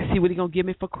 I got to see what he's going to give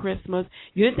me for Christmas.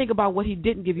 You didn't think about what he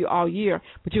didn't give you all year,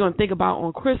 but you're going to think about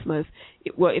on Christmas,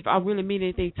 well, if I really mean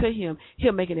anything to him,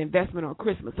 he'll make an investment on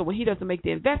Christmas. So when he doesn't make the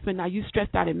investment, now you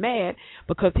stressed out and mad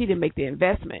because he didn't make the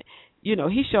investment.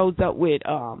 He shows up with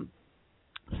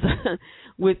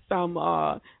with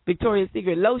some Victoria's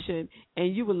Secret lotion,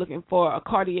 and you were looking for a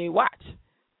Cartier watch,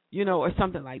 or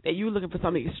something like that. You were looking for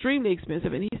something extremely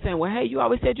expensive, and he's saying, well, hey, you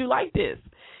always said you liked this.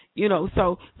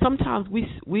 So sometimes we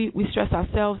stress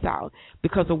ourselves out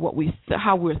because of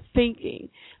how we're thinking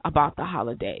about the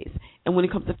holidays. And when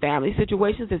it comes to family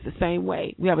situations, it's the same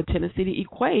way. We have a tendency to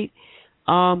equate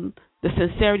the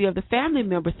sincerity of the family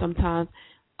members sometimes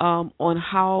on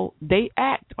how they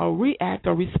act or react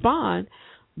or respond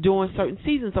during certain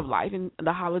seasons of life, and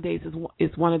the holidays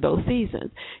is one of those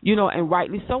seasons, and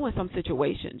rightly so in some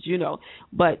situations,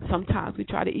 but sometimes we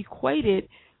try to equate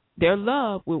their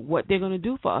love with what they're going to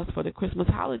do for us for the Christmas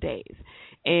holidays.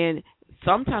 And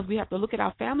sometimes we have to look at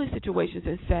our family situations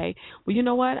and say, well, you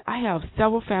know what? I have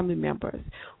several family members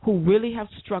who really have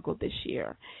struggled this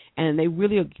year, and they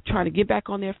really are trying to get back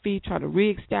on their feet, trying to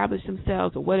reestablish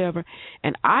themselves or whatever.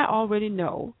 And I already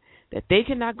know that they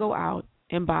cannot go out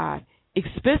and buy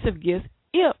expensive gifts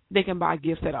if they can buy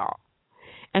gifts at all.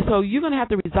 And so you're going to have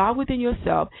to resolve within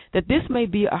yourself that this may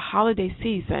be a holiday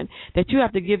season that you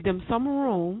have to give them some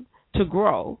room to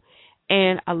grow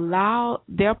and allow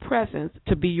their presence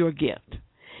to be your gift.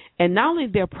 And not only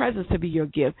their presence to be your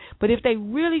gift, but if they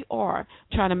really are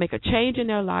trying to make a change in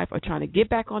their life or trying to get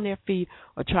back on their feet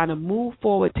or trying to move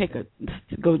forward,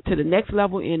 go to the next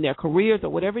level in their careers or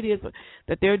whatever it is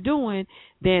that they're doing,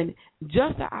 then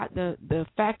just the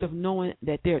fact of knowing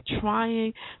that they're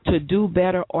trying to do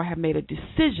better or have made a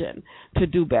decision to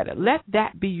do better, let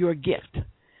that be your gift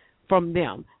from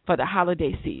them for the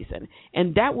holiday season.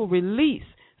 And that will release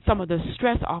some of the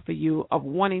stress off of you of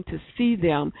wanting to see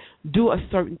them do a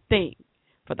certain thing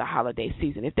for the holiday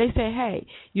season. If they say, hey,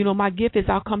 my gift is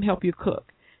I'll come help you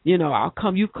cook. I'll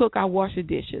come, you cook, I'll wash the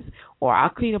dishes, or I'll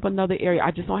clean up another area.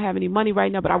 I just don't have any money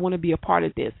right now, but I want to be a part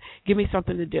of this. Give me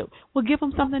something to do. Well, give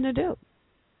them something to do.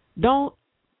 Don't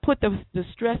put the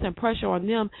stress and pressure on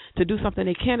them to do something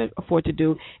they can't afford to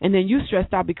do, and then you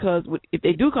stressed out because if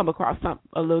they do come across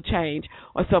a little change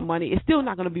or some money, it's still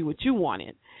not going to be what you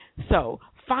wanted. So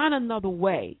find another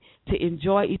way to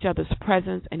enjoy each other's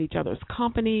presence and each other's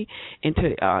company, and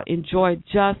to enjoy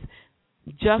just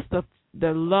the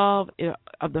love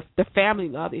of the family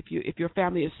love. If your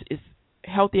family is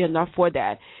healthy enough for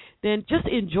that, then just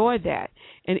enjoy that.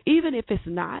 And even if it's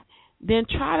not, then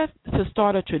try to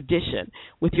start a tradition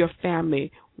with your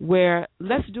family where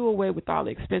let's do away with all the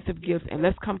expensive gifts and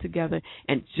let's come together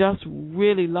and just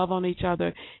really love on each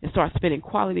other and start spending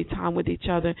quality time with each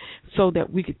other so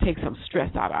that we could take some stress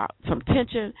out of some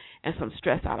tension and some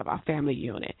stress out of our family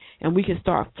unit. And we can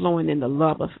start flowing in the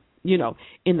love of,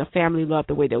 in the family love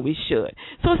the way that we should.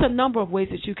 So it's a number of ways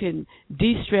that you can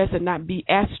de-stress and not be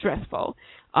as stressful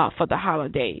for the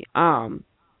holiday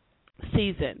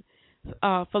season.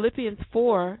 Philippians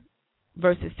 4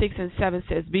 verses 6 and 7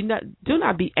 says, do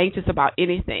not be anxious about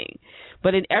anything,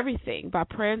 but in everything, by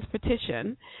prayer and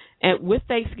petition, and with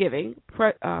thanksgiving,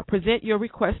 present your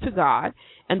request to God,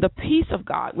 and the peace of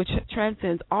God, which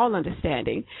transcends all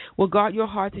understanding, will guard your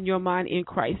hearts and your mind in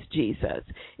Christ Jesus.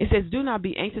 It says, do not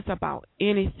be anxious about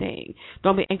anything.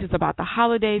 Don't be anxious about the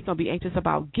holidays. Don't be anxious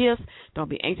about gifts. Don't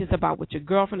be anxious about what your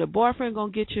girlfriend or boyfriend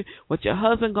going to get you, what your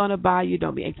husband going to buy you.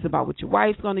 Don't be anxious about what your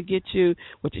wife's going to get you,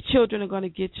 what your children are going to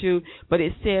get you. But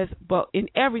it says, but in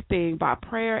everything, by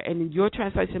prayer, and in your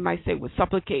translation might say with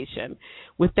supplication,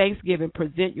 with thanksgiving,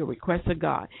 present your request to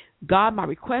God. God, my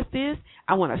request is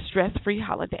I want a stress-free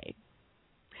holiday.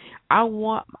 I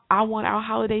want our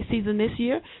holiday season this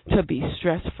year to be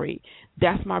stress-free.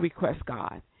 That's my request,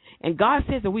 God. And God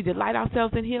says that we delight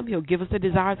ourselves in Him, He'll give us the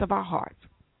desires of our hearts.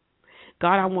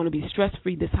 God, I want to be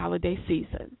stress-free this holiday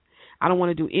season. I don't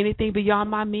want to do anything beyond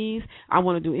my means. I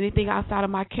want to do anything outside of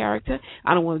my character.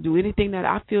 I don't want to do anything that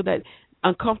I feel that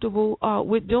uncomfortable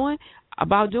with doing. I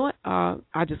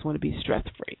just want to be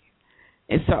stress-free.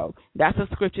 And so that's a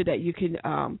scripture that you can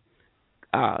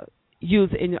use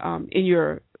in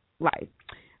your life.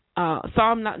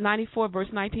 Psalm 94 verse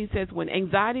 19 says, when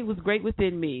anxiety was great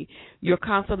within me, your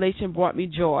consolation brought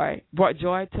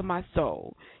joy to my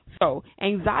soul. So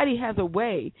anxiety has a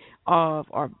way of,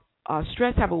 or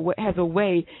stress has a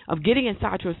way of getting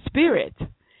inside your spirit.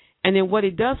 And then what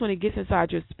it does when it gets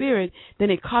inside your spirit, then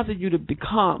it causes you to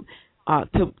become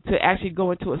to actually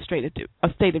go into a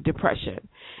state of depression.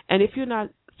 And if you're not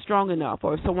strong enough,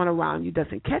 or if someone around you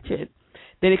doesn't catch it,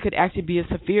 then it could actually be a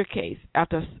severe case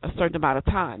after a certain amount of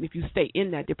time. If you stay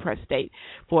in that depressed state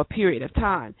for a period of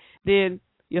time, then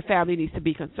your family needs to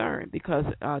be concerned, because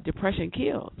depression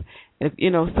kills.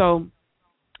 So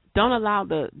don't allow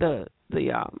the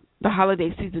holiday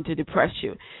season to depress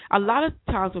you. A lot of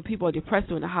times when people are depressed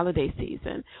during the holiday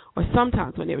season, or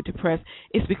sometimes when they're depressed,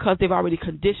 it's because they've already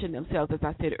conditioned themselves, as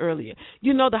I said earlier.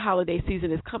 The holiday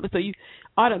season is coming, so you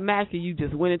automatically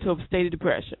just went into a state of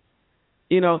depression.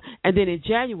 And then in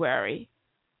January,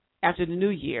 after the new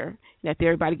year, after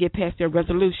everybody get past their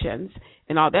resolutions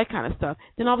and all that kind of stuff,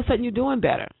 then all of a sudden you're doing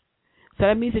better. So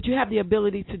that means that you have the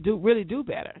ability to really do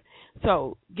better.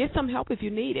 So get some help if you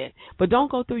need it, but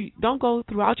don't go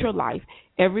throughout your life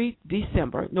every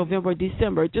November,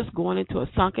 December, just going into a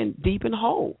sunken, deep and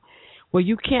hole where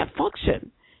you can't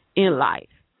function in life.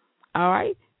 All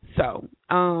right. So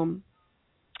one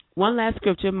last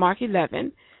scripture, Mark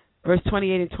 11, verse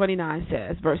 28 and 29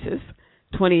 says, verses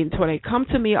 20 and 28, come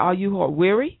to me, all you who are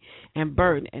weary and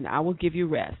burdened, and I will give you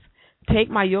rest.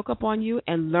 Take my yoke upon you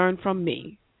and learn from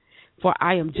me. For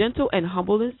I am gentle and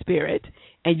humble in spirit,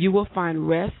 and you will find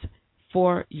rest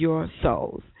for your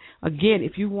souls. Again,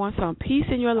 if you want some peace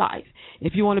in your life,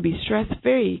 if you want to be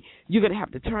stress-free, you're going to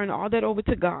have to turn all that over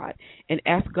to God and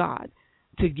ask God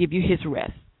to give you His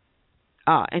rest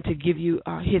and to give you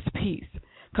His peace.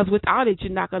 Because without it,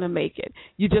 you're not going to make it.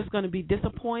 You're just going to be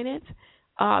disappointed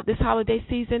this holiday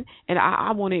season, and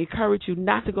I want to encourage you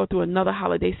not to go through another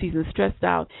holiday season stressed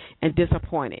out and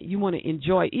disappointed. You want to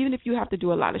enjoy, even if you have to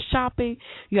do a lot of shopping,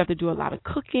 you have to do a lot of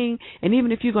cooking, and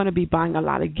even if you're going to be buying a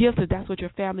lot of gifts, if that's what your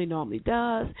family normally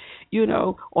does,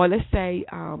 or let's say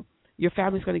your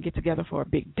family's going to get together for a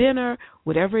big dinner,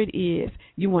 whatever it is,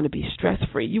 you want to be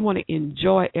stress-free. You want to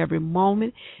enjoy every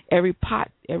moment, every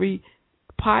pot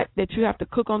that you have to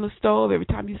cook on the stove, every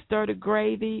time you stir the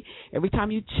gravy, every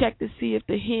time you check to see if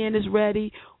the hen is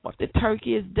ready or if the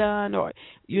turkey is done, or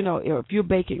or if you're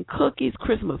baking cookies,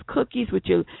 Christmas cookies with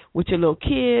your little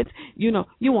kids, you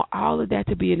want all of that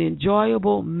to be an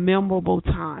enjoyable, memorable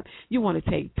time. You want to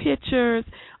take pictures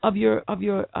of your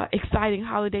exciting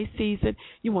holiday season.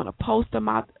 You want to post them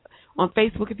out on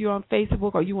Facebook if you're on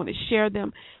Facebook, or you want to share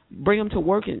them, bring them to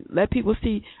work and let people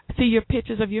see your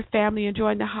pictures of your family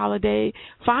enjoying the holiday.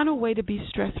 Find a way to be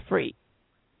stress-free,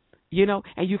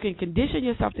 and you can condition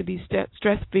yourself to be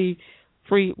stress-free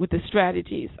with the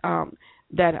strategies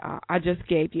that I just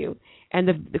gave you. And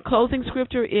the closing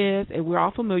scripture is, and we're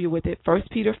all familiar with it, 1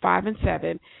 Peter 5 and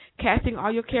 7, casting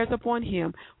all your cares upon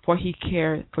Him, for He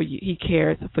cares for you. He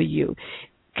cares for you.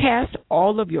 Cast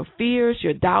all of your fears,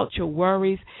 your doubts, your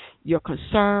worries, your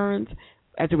concerns,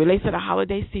 as it relates to the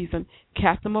holiday season,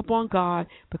 cast them upon God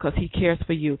because He cares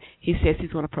for you. He says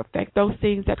He's going to perfect those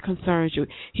things that concerns you.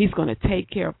 He's going to take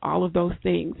care of all of those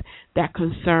things that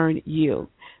concern you.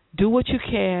 Do what you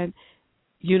can,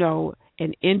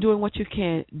 and in doing what you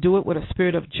can, do it with a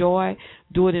spirit of joy,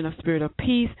 do it in a spirit of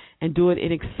peace, and do it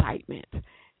in excitement.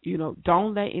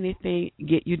 Don't let anything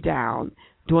get you down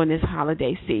during this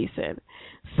holiday season.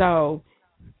 So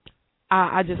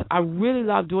I really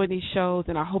love doing these shows,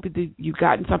 and I hope that you've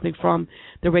gotten something from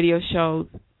the radio shows,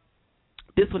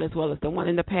 this one as well as the one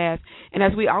in the past. And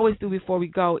as we always do before we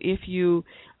go, if you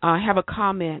have a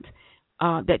comment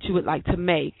that you would like to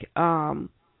make,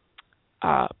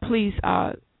 please,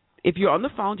 if you're on the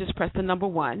phone, just press the number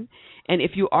 1. And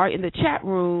if you are in the chat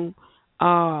room,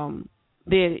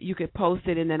 then you could post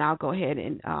it, and then I'll go ahead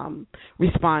and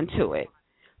respond to it.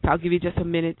 So I'll give you just a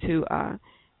minute to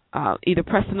either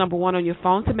press the number 1 on your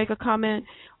phone to make a comment.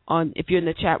 If you're in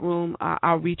the chat room,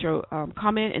 I'll read your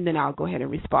comment, and then I'll go ahead and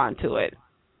respond to it.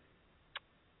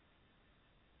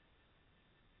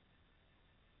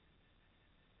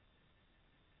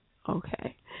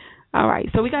 Okay. All right.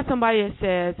 So we got somebody that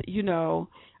says,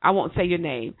 I won't say your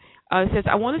name. It says,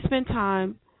 I want to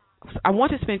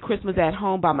spend Christmas at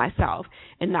home by myself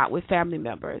and not with family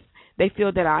members. They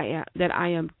feel that I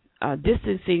am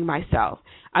distancing myself.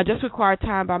 I just require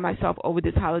time by myself over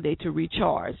this holiday to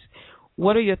recharge.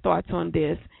 What are your thoughts on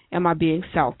this? Am I being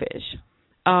selfish?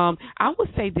 I would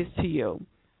say this to you.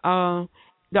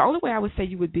 The only way I would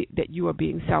say that you are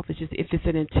being selfish is if it's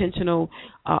an intentional,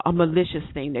 a malicious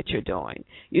thing that you're doing.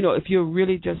 If you're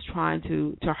really just trying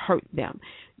to hurt them,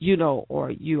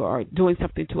 or you are doing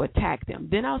something to attack them,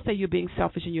 then I'll say you're being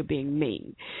selfish and you're being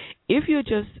mean. If you're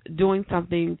just doing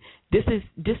something, this is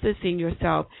distancing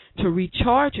yourself to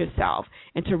recharge yourself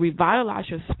and to revitalize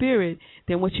your spirit,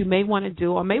 then what you may want to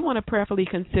do or may want to prayerfully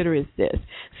consider is this.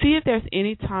 See if there's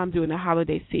any time during the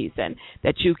holiday season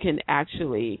that you can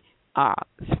actually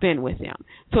spend with them.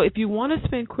 So if you want to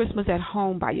spend Christmas at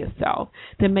home by yourself,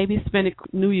 then maybe spend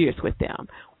New Year's with them.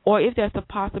 Or if there's a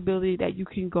possibility that you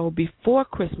can go before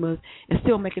Christmas and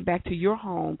still make it back to your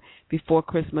home before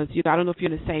Christmas. I don't know if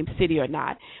you're in the same city or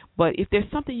not, but if there's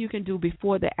something you can do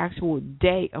before the actual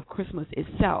day of Christmas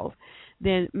itself,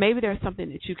 then maybe there's something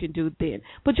that you can do then.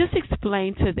 But just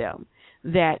explain to them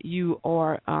that you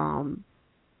are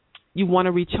you want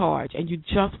to recharge, and you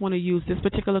just want to use this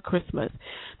particular Christmas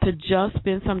to just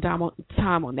spend some time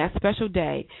on that special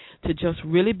day to just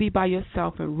really be by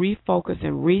yourself and refocus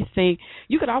and rethink.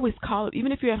 You could always call them,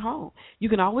 even if you're at home. You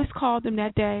can always call them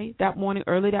that day, that morning,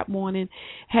 early that morning.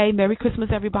 Hey, Merry Christmas,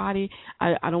 everybody.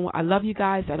 I love you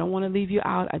guys. I don't want to leave you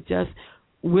out. I just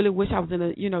really wish I was in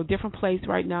a different place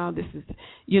right now. This is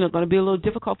going to be a little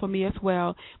difficult for me as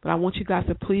well, but I want you guys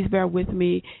to please bear with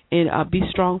me and be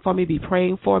strong for me, be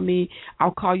praying for me.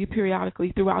 I'll call you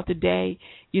periodically throughout the day,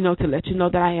 to let you know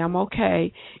that I am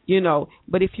okay,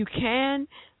 but if you can,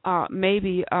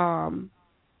 maybe I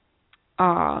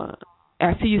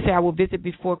see you say I will visit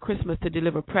before Christmas to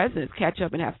deliver presents, catch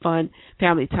up and have fun,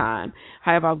 family time.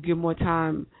 However, I'll give more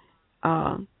time.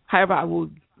 However,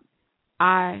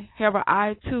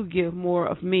 I too give more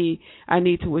of me. I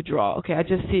need to withdraw. Okay, I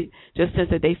just sense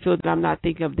that they feel that I'm not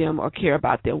thinking of them or care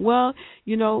about them. Well,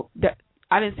 that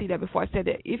I didn't see that before. I said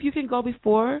that if you can go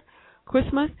before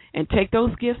Christmas and take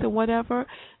those gifts or whatever,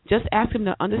 just ask them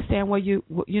to understand where your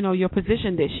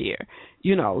position this year.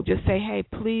 Just say, hey,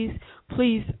 please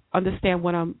understand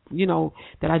what I'm,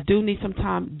 that I do need some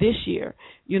time this year.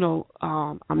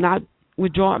 I'm not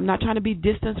withdraw. I'm not trying to be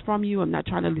distant from you. I'm not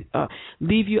trying to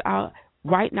leave you out.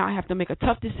 Right now I have to make a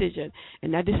tough decision,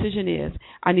 and that decision is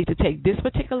I need to take this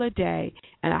particular day,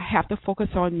 and I have to focus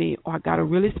on me, or I got to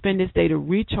really spend this day to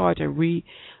recharge and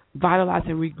revitalize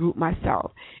and regroup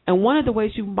myself. And one of the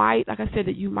ways you might, like I said,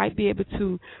 that you might be able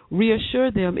to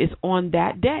reassure them is on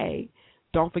that day,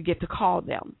 don't forget to call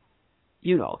them.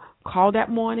 Call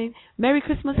that morning, Merry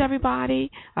Christmas,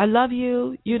 everybody. I love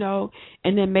you,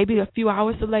 and then maybe a few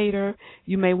hours later,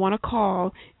 you may want to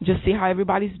call, just see how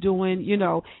everybody's doing,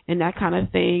 and that kind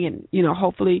of thing. And,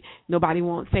 hopefully nobody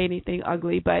won't say anything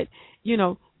ugly, but,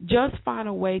 just find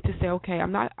a way to say, okay,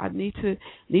 I need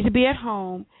to be at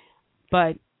home,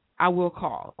 but I will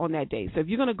call on that day. So if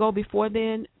you're going to go before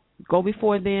then,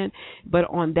 but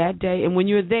on that day, and when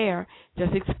you're there,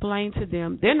 just explain to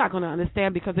them. They're not going to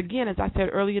understand because, again, as I said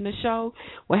earlier in the show,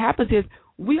 what happens is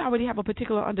we already have a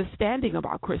particular understanding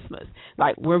about Christmas,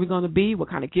 like where we're going to be, what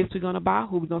kind of gifts we're going to buy,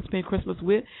 who we're going to spend Christmas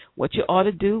with, what you ought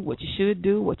to do, what you should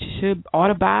do, what you ought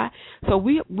to buy. So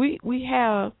we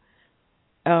have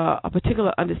a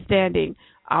particular understanding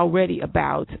already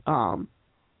about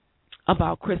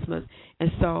Christmas,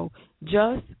 and so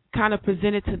just kind of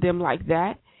present it to them like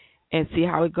that and see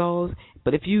how it goes.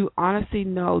 But if you honestly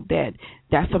know that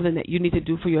that's something that you need to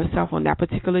do for yourself on that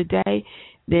particular day,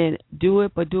 then do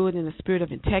it, but do it in a spirit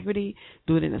of integrity,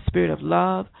 do it in a spirit of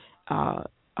love,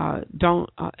 don't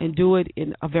and do it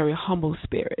in a very humble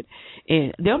spirit,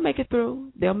 and they'll make it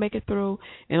through. They'll make it through.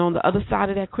 And on the other side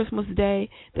of that Christmas day,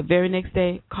 the very next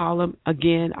day, call them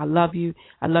again. I love you.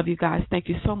 I love you guys. Thank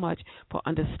you so much for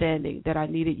understanding that I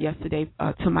needed yesterday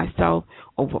to myself,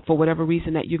 or for whatever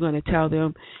reason that you're going to tell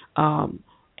them.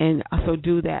 And so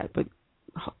do that. But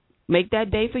make that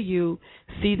day for you.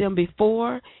 See them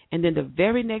before, and then the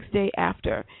very next day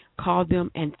after, call them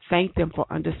and thank them for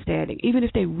understanding, even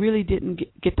if they really didn't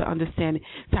get the understanding.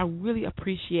 So I really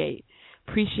appreciate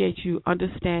you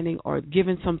understanding or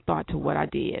giving some thought to what I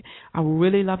did. I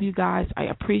really love you guys. I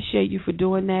appreciate you for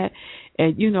doing that.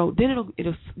 And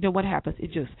then then what happens?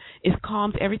 It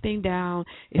calms everything down.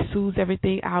 It soothes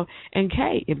everything out. And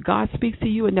hey, if God speaks to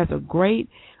you and there's a great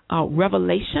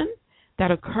revelation that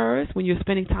occurs when you're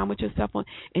spending time with yourself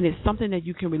and it's something that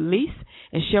you can release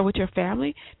and share with your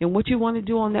family, then what you want to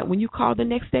do on that, when you call the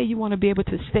next day, you want to be able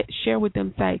to share with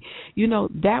them, say,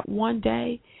 that one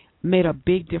day made a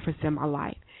big difference in my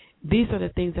life. These are the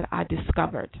things that I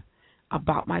discovered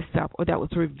about myself, or that was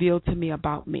revealed to me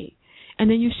about me. And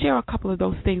then you share a couple of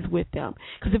those things with them.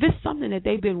 Because if it's something that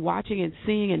they've been watching and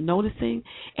seeing and noticing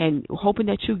and hoping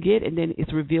that you get, and then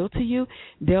it's revealed to you,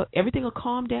 everything will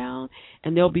calm down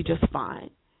and they'll be just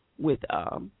fine with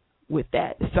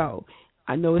that. So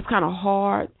I know it's kind of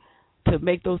hard to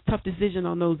make those tough decisions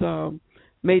on those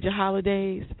major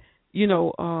holidays,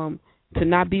 to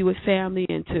not be with family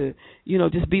and to,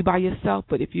 just be by yourself.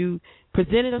 But if you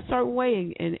present it a certain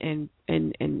way and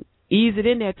ease it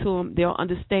in there to them, they'll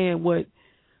understand what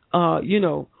it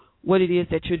is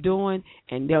that you're doing,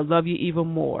 and they'll love you even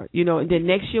more. And then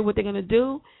next year, what they're gonna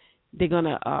do? They're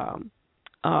gonna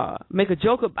make a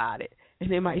joke about it,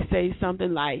 and they might say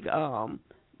something like,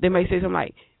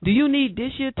 "Do you need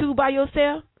this year too by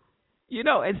yourself?"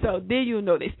 And so then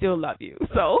they still love you.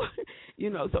 So,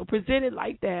 so present it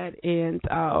like that, and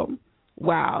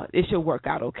wow, it should work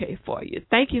out okay for you.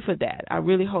 Thank you for that. I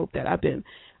really hope that I've been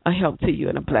a help to you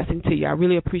and a blessing to you. I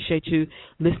really appreciate you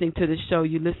listening to the show.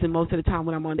 You listen most of the time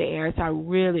when I'm on the air, so I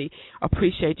really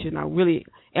appreciate you, and I really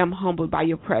am humbled by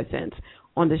your presence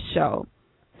on the show.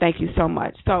 Thank you so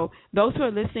much. So those who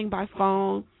are listening by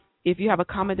phone, if you have a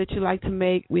comment that you'd like to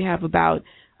make, we have about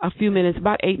a few minutes,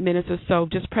 about 8 minutes or so.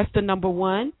 Just press the number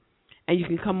 1, and you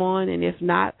can come on, and if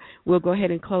not, we'll go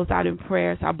ahead and close out in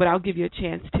prayer. But I'll give you a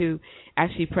chance to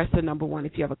actually press the number 1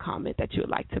 if you have a comment that you would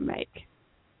like to make.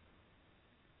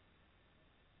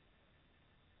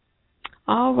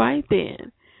 All right,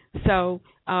 then. So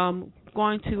I'm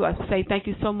going to say thank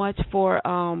you so much for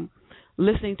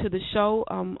listening to the show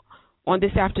on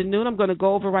this afternoon. I'm going to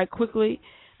go over right quickly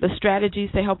the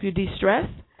strategies to help you de-stress,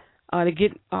 to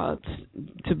get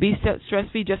to be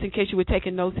stress-free, just in case you were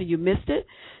taking notes and you missed it.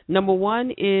 Number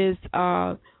 1 is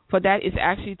for that is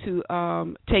actually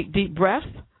to take deep breaths.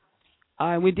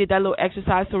 We did that little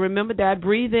exercise, so remember that.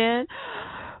 Breathe in,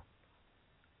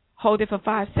 hold it for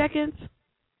 5 seconds,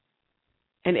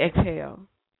 and exhale.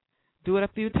 Do it a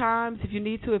few times if you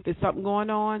need to. If there's something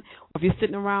going on, or if you're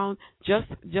sitting around, just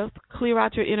clear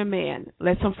out your inner man.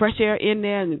 Let some fresh air in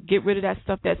there and get rid of that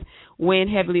stuff that's weighing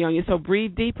heavily on you. So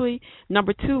breathe deeply.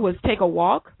 Number 2 was take a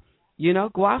walk.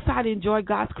 Go outside and enjoy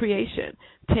God's creation.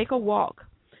 Take a walk.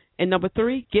 And number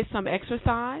 3, get some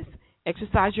exercise.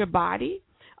 Exercise your body.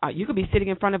 You could be sitting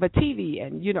in front of a TV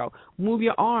and, move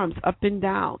your arms up and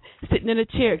down. Sitting in a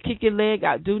chair, kick your leg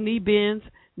out, do knee bends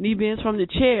from the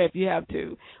chair if you have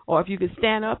to, or if you can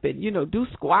stand up and, do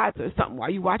squats or something while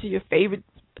you're watching your favorite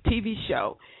TV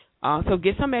show. So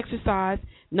get some exercise.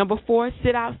 Number 4,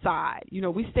 sit outside.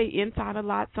 We stay inside a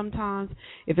lot sometimes.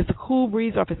 If it's a cool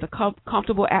breeze or if it's a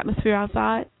comfortable atmosphere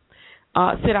outside,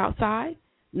 sit outside.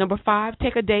 Number 5,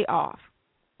 take a day off.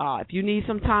 If you need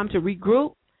some time to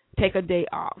regroup, take a day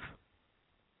off.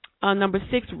 Number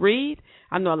 6, read.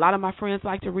 I know a lot of my friends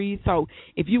like to read, so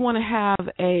if you want to have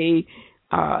a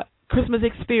Christmas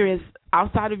experience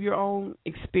outside of your own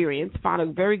experience, find a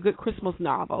very good Christmas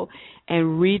novel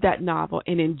and read that novel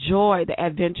and enjoy the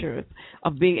adventures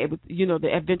of being able to,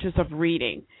 the adventures of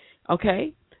reading.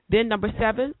 Okay? Then number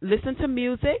 7, listen to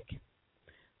music.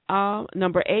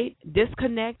 Number 8,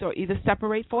 disconnect or either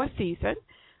separate for a season.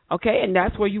 Okay? And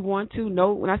that's where you want to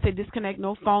know, when I say disconnect,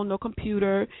 no phone, no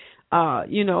computer,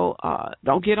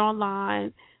 don't get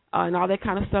online and all that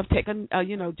kind of stuff. Take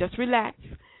just relax.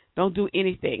 Don't do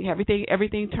anything.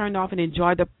 Everything turned off and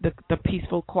enjoy the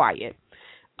peaceful quiet.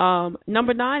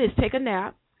 Number 9 is take a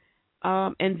nap.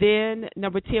 And then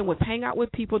number 10 was hang out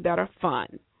with people that are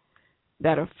fun.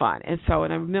 And so,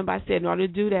 and I remember I said in order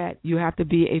to do that, you have to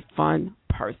be a fun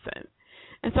person.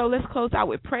 And so let's close out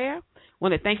with prayer. I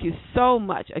want to thank you so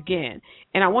much again.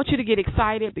 And I want you to get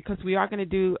excited because I'm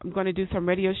going to do some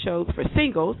radio shows for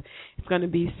singles. It's going to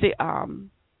be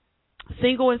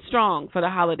Single and Strong for the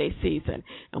holiday season.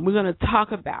 And we're going to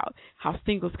talk about how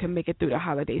singles can make it through the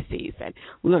holiday season.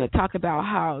 We're going to talk about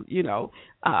how,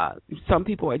 some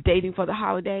people are dating for the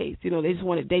holidays. They just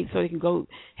want to date so they can go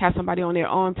have somebody on their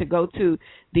arm to go to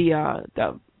the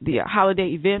holiday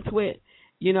events with,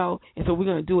 And so we're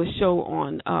going to do a show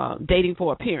on dating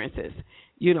for appearances,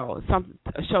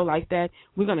 a show like that.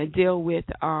 We're going to deal with,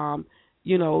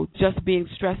 just being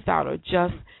stressed out or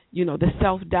just, the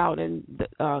self-doubt and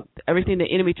everything the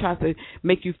enemy tries to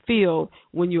make you feel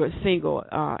when you're single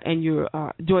and you're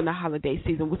during the holiday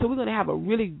season. So we're going to have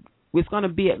it's going to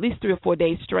be at least 3 or 4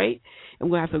 days straight, and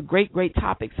we're going to have some great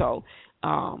topics. So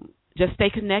just stay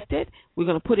connected. We're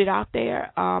going to put it out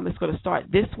there. It's going to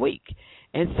start this week.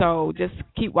 And so just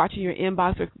keep watching your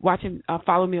inbox or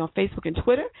follow me on Facebook and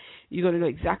Twitter. You're going to know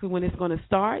exactly when it's going to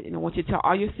start. And I want you to tell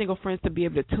all your single friends to be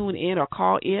able to tune in or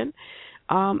call in.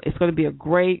 It's going to be a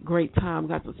great time. We've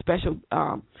got some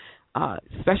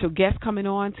special guests coming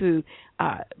on to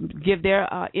give their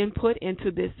input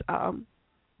into this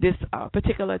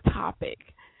particular topic.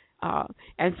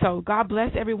 And so God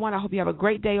bless everyone. I hope you have a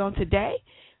great day on today.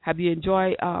 Have you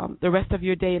enjoy the rest of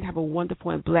your day and have a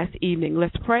wonderful and blessed evening.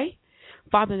 Let's pray.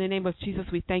 Father, in the name of Jesus,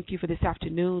 we thank you for this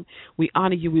afternoon. We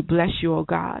honor you. We bless you, oh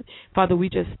God. Father, we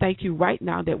just thank you right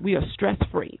now that we are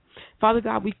stress-free. Father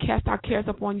God, we cast our cares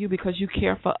upon you because you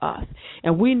care for us.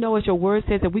 And we know, as your word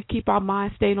says, that we keep our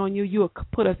mind stayed on you, you will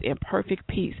put us in perfect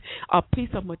peace, a peace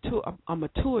of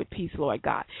matured peace, Lord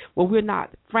God, where we're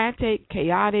not frantic,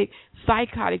 chaotic,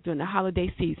 psychotic during the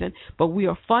holiday season, but we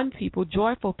are fun people,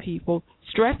 joyful people,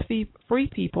 stress-free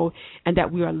people, and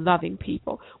that we are loving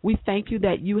people. We thank you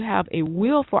that you have a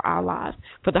will for our lives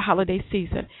for the holiday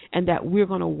season and that we're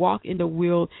going to walk in the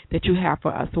will that you have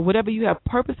for us. So whatever you have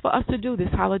purpose for us to do this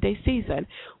holiday season,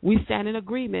 we stand in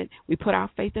agreement. We put our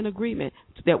faith in agreement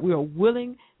that we are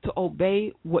willing to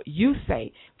obey what you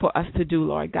say for us to do,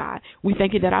 Lord God. We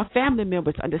thank you that our family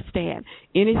members understand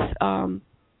any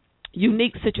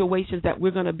unique situations that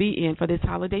we're going to be in for this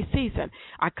holiday season.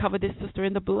 I cover this sister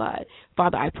in the blood.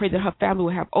 Father, I pray that her family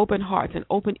will have open hearts and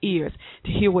open ears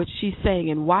to hear what she's saying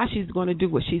and why she's going to do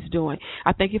what she's doing.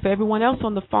 I thank you for everyone else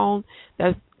on the phone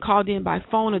that's called in by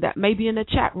phone or that may be in the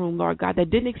chat room, Lord God,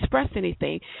 that didn't express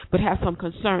anything but have some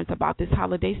concerns about this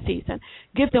holiday season.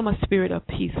 Give them a spirit of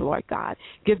peace, Lord God.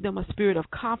 Give them a spirit of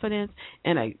confidence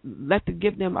and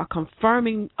give them a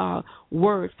confirming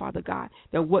word, Father God,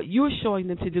 that what you're showing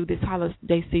them to do this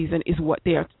holiday season is what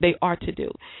they are to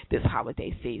do this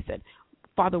holiday season.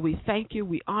 Father, we thank you,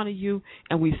 we honor you,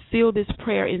 and we seal this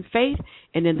prayer in faith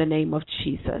and in the name of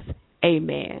Jesus.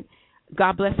 Amen.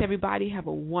 God bless everybody. Have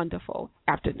a wonderful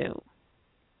afternoon.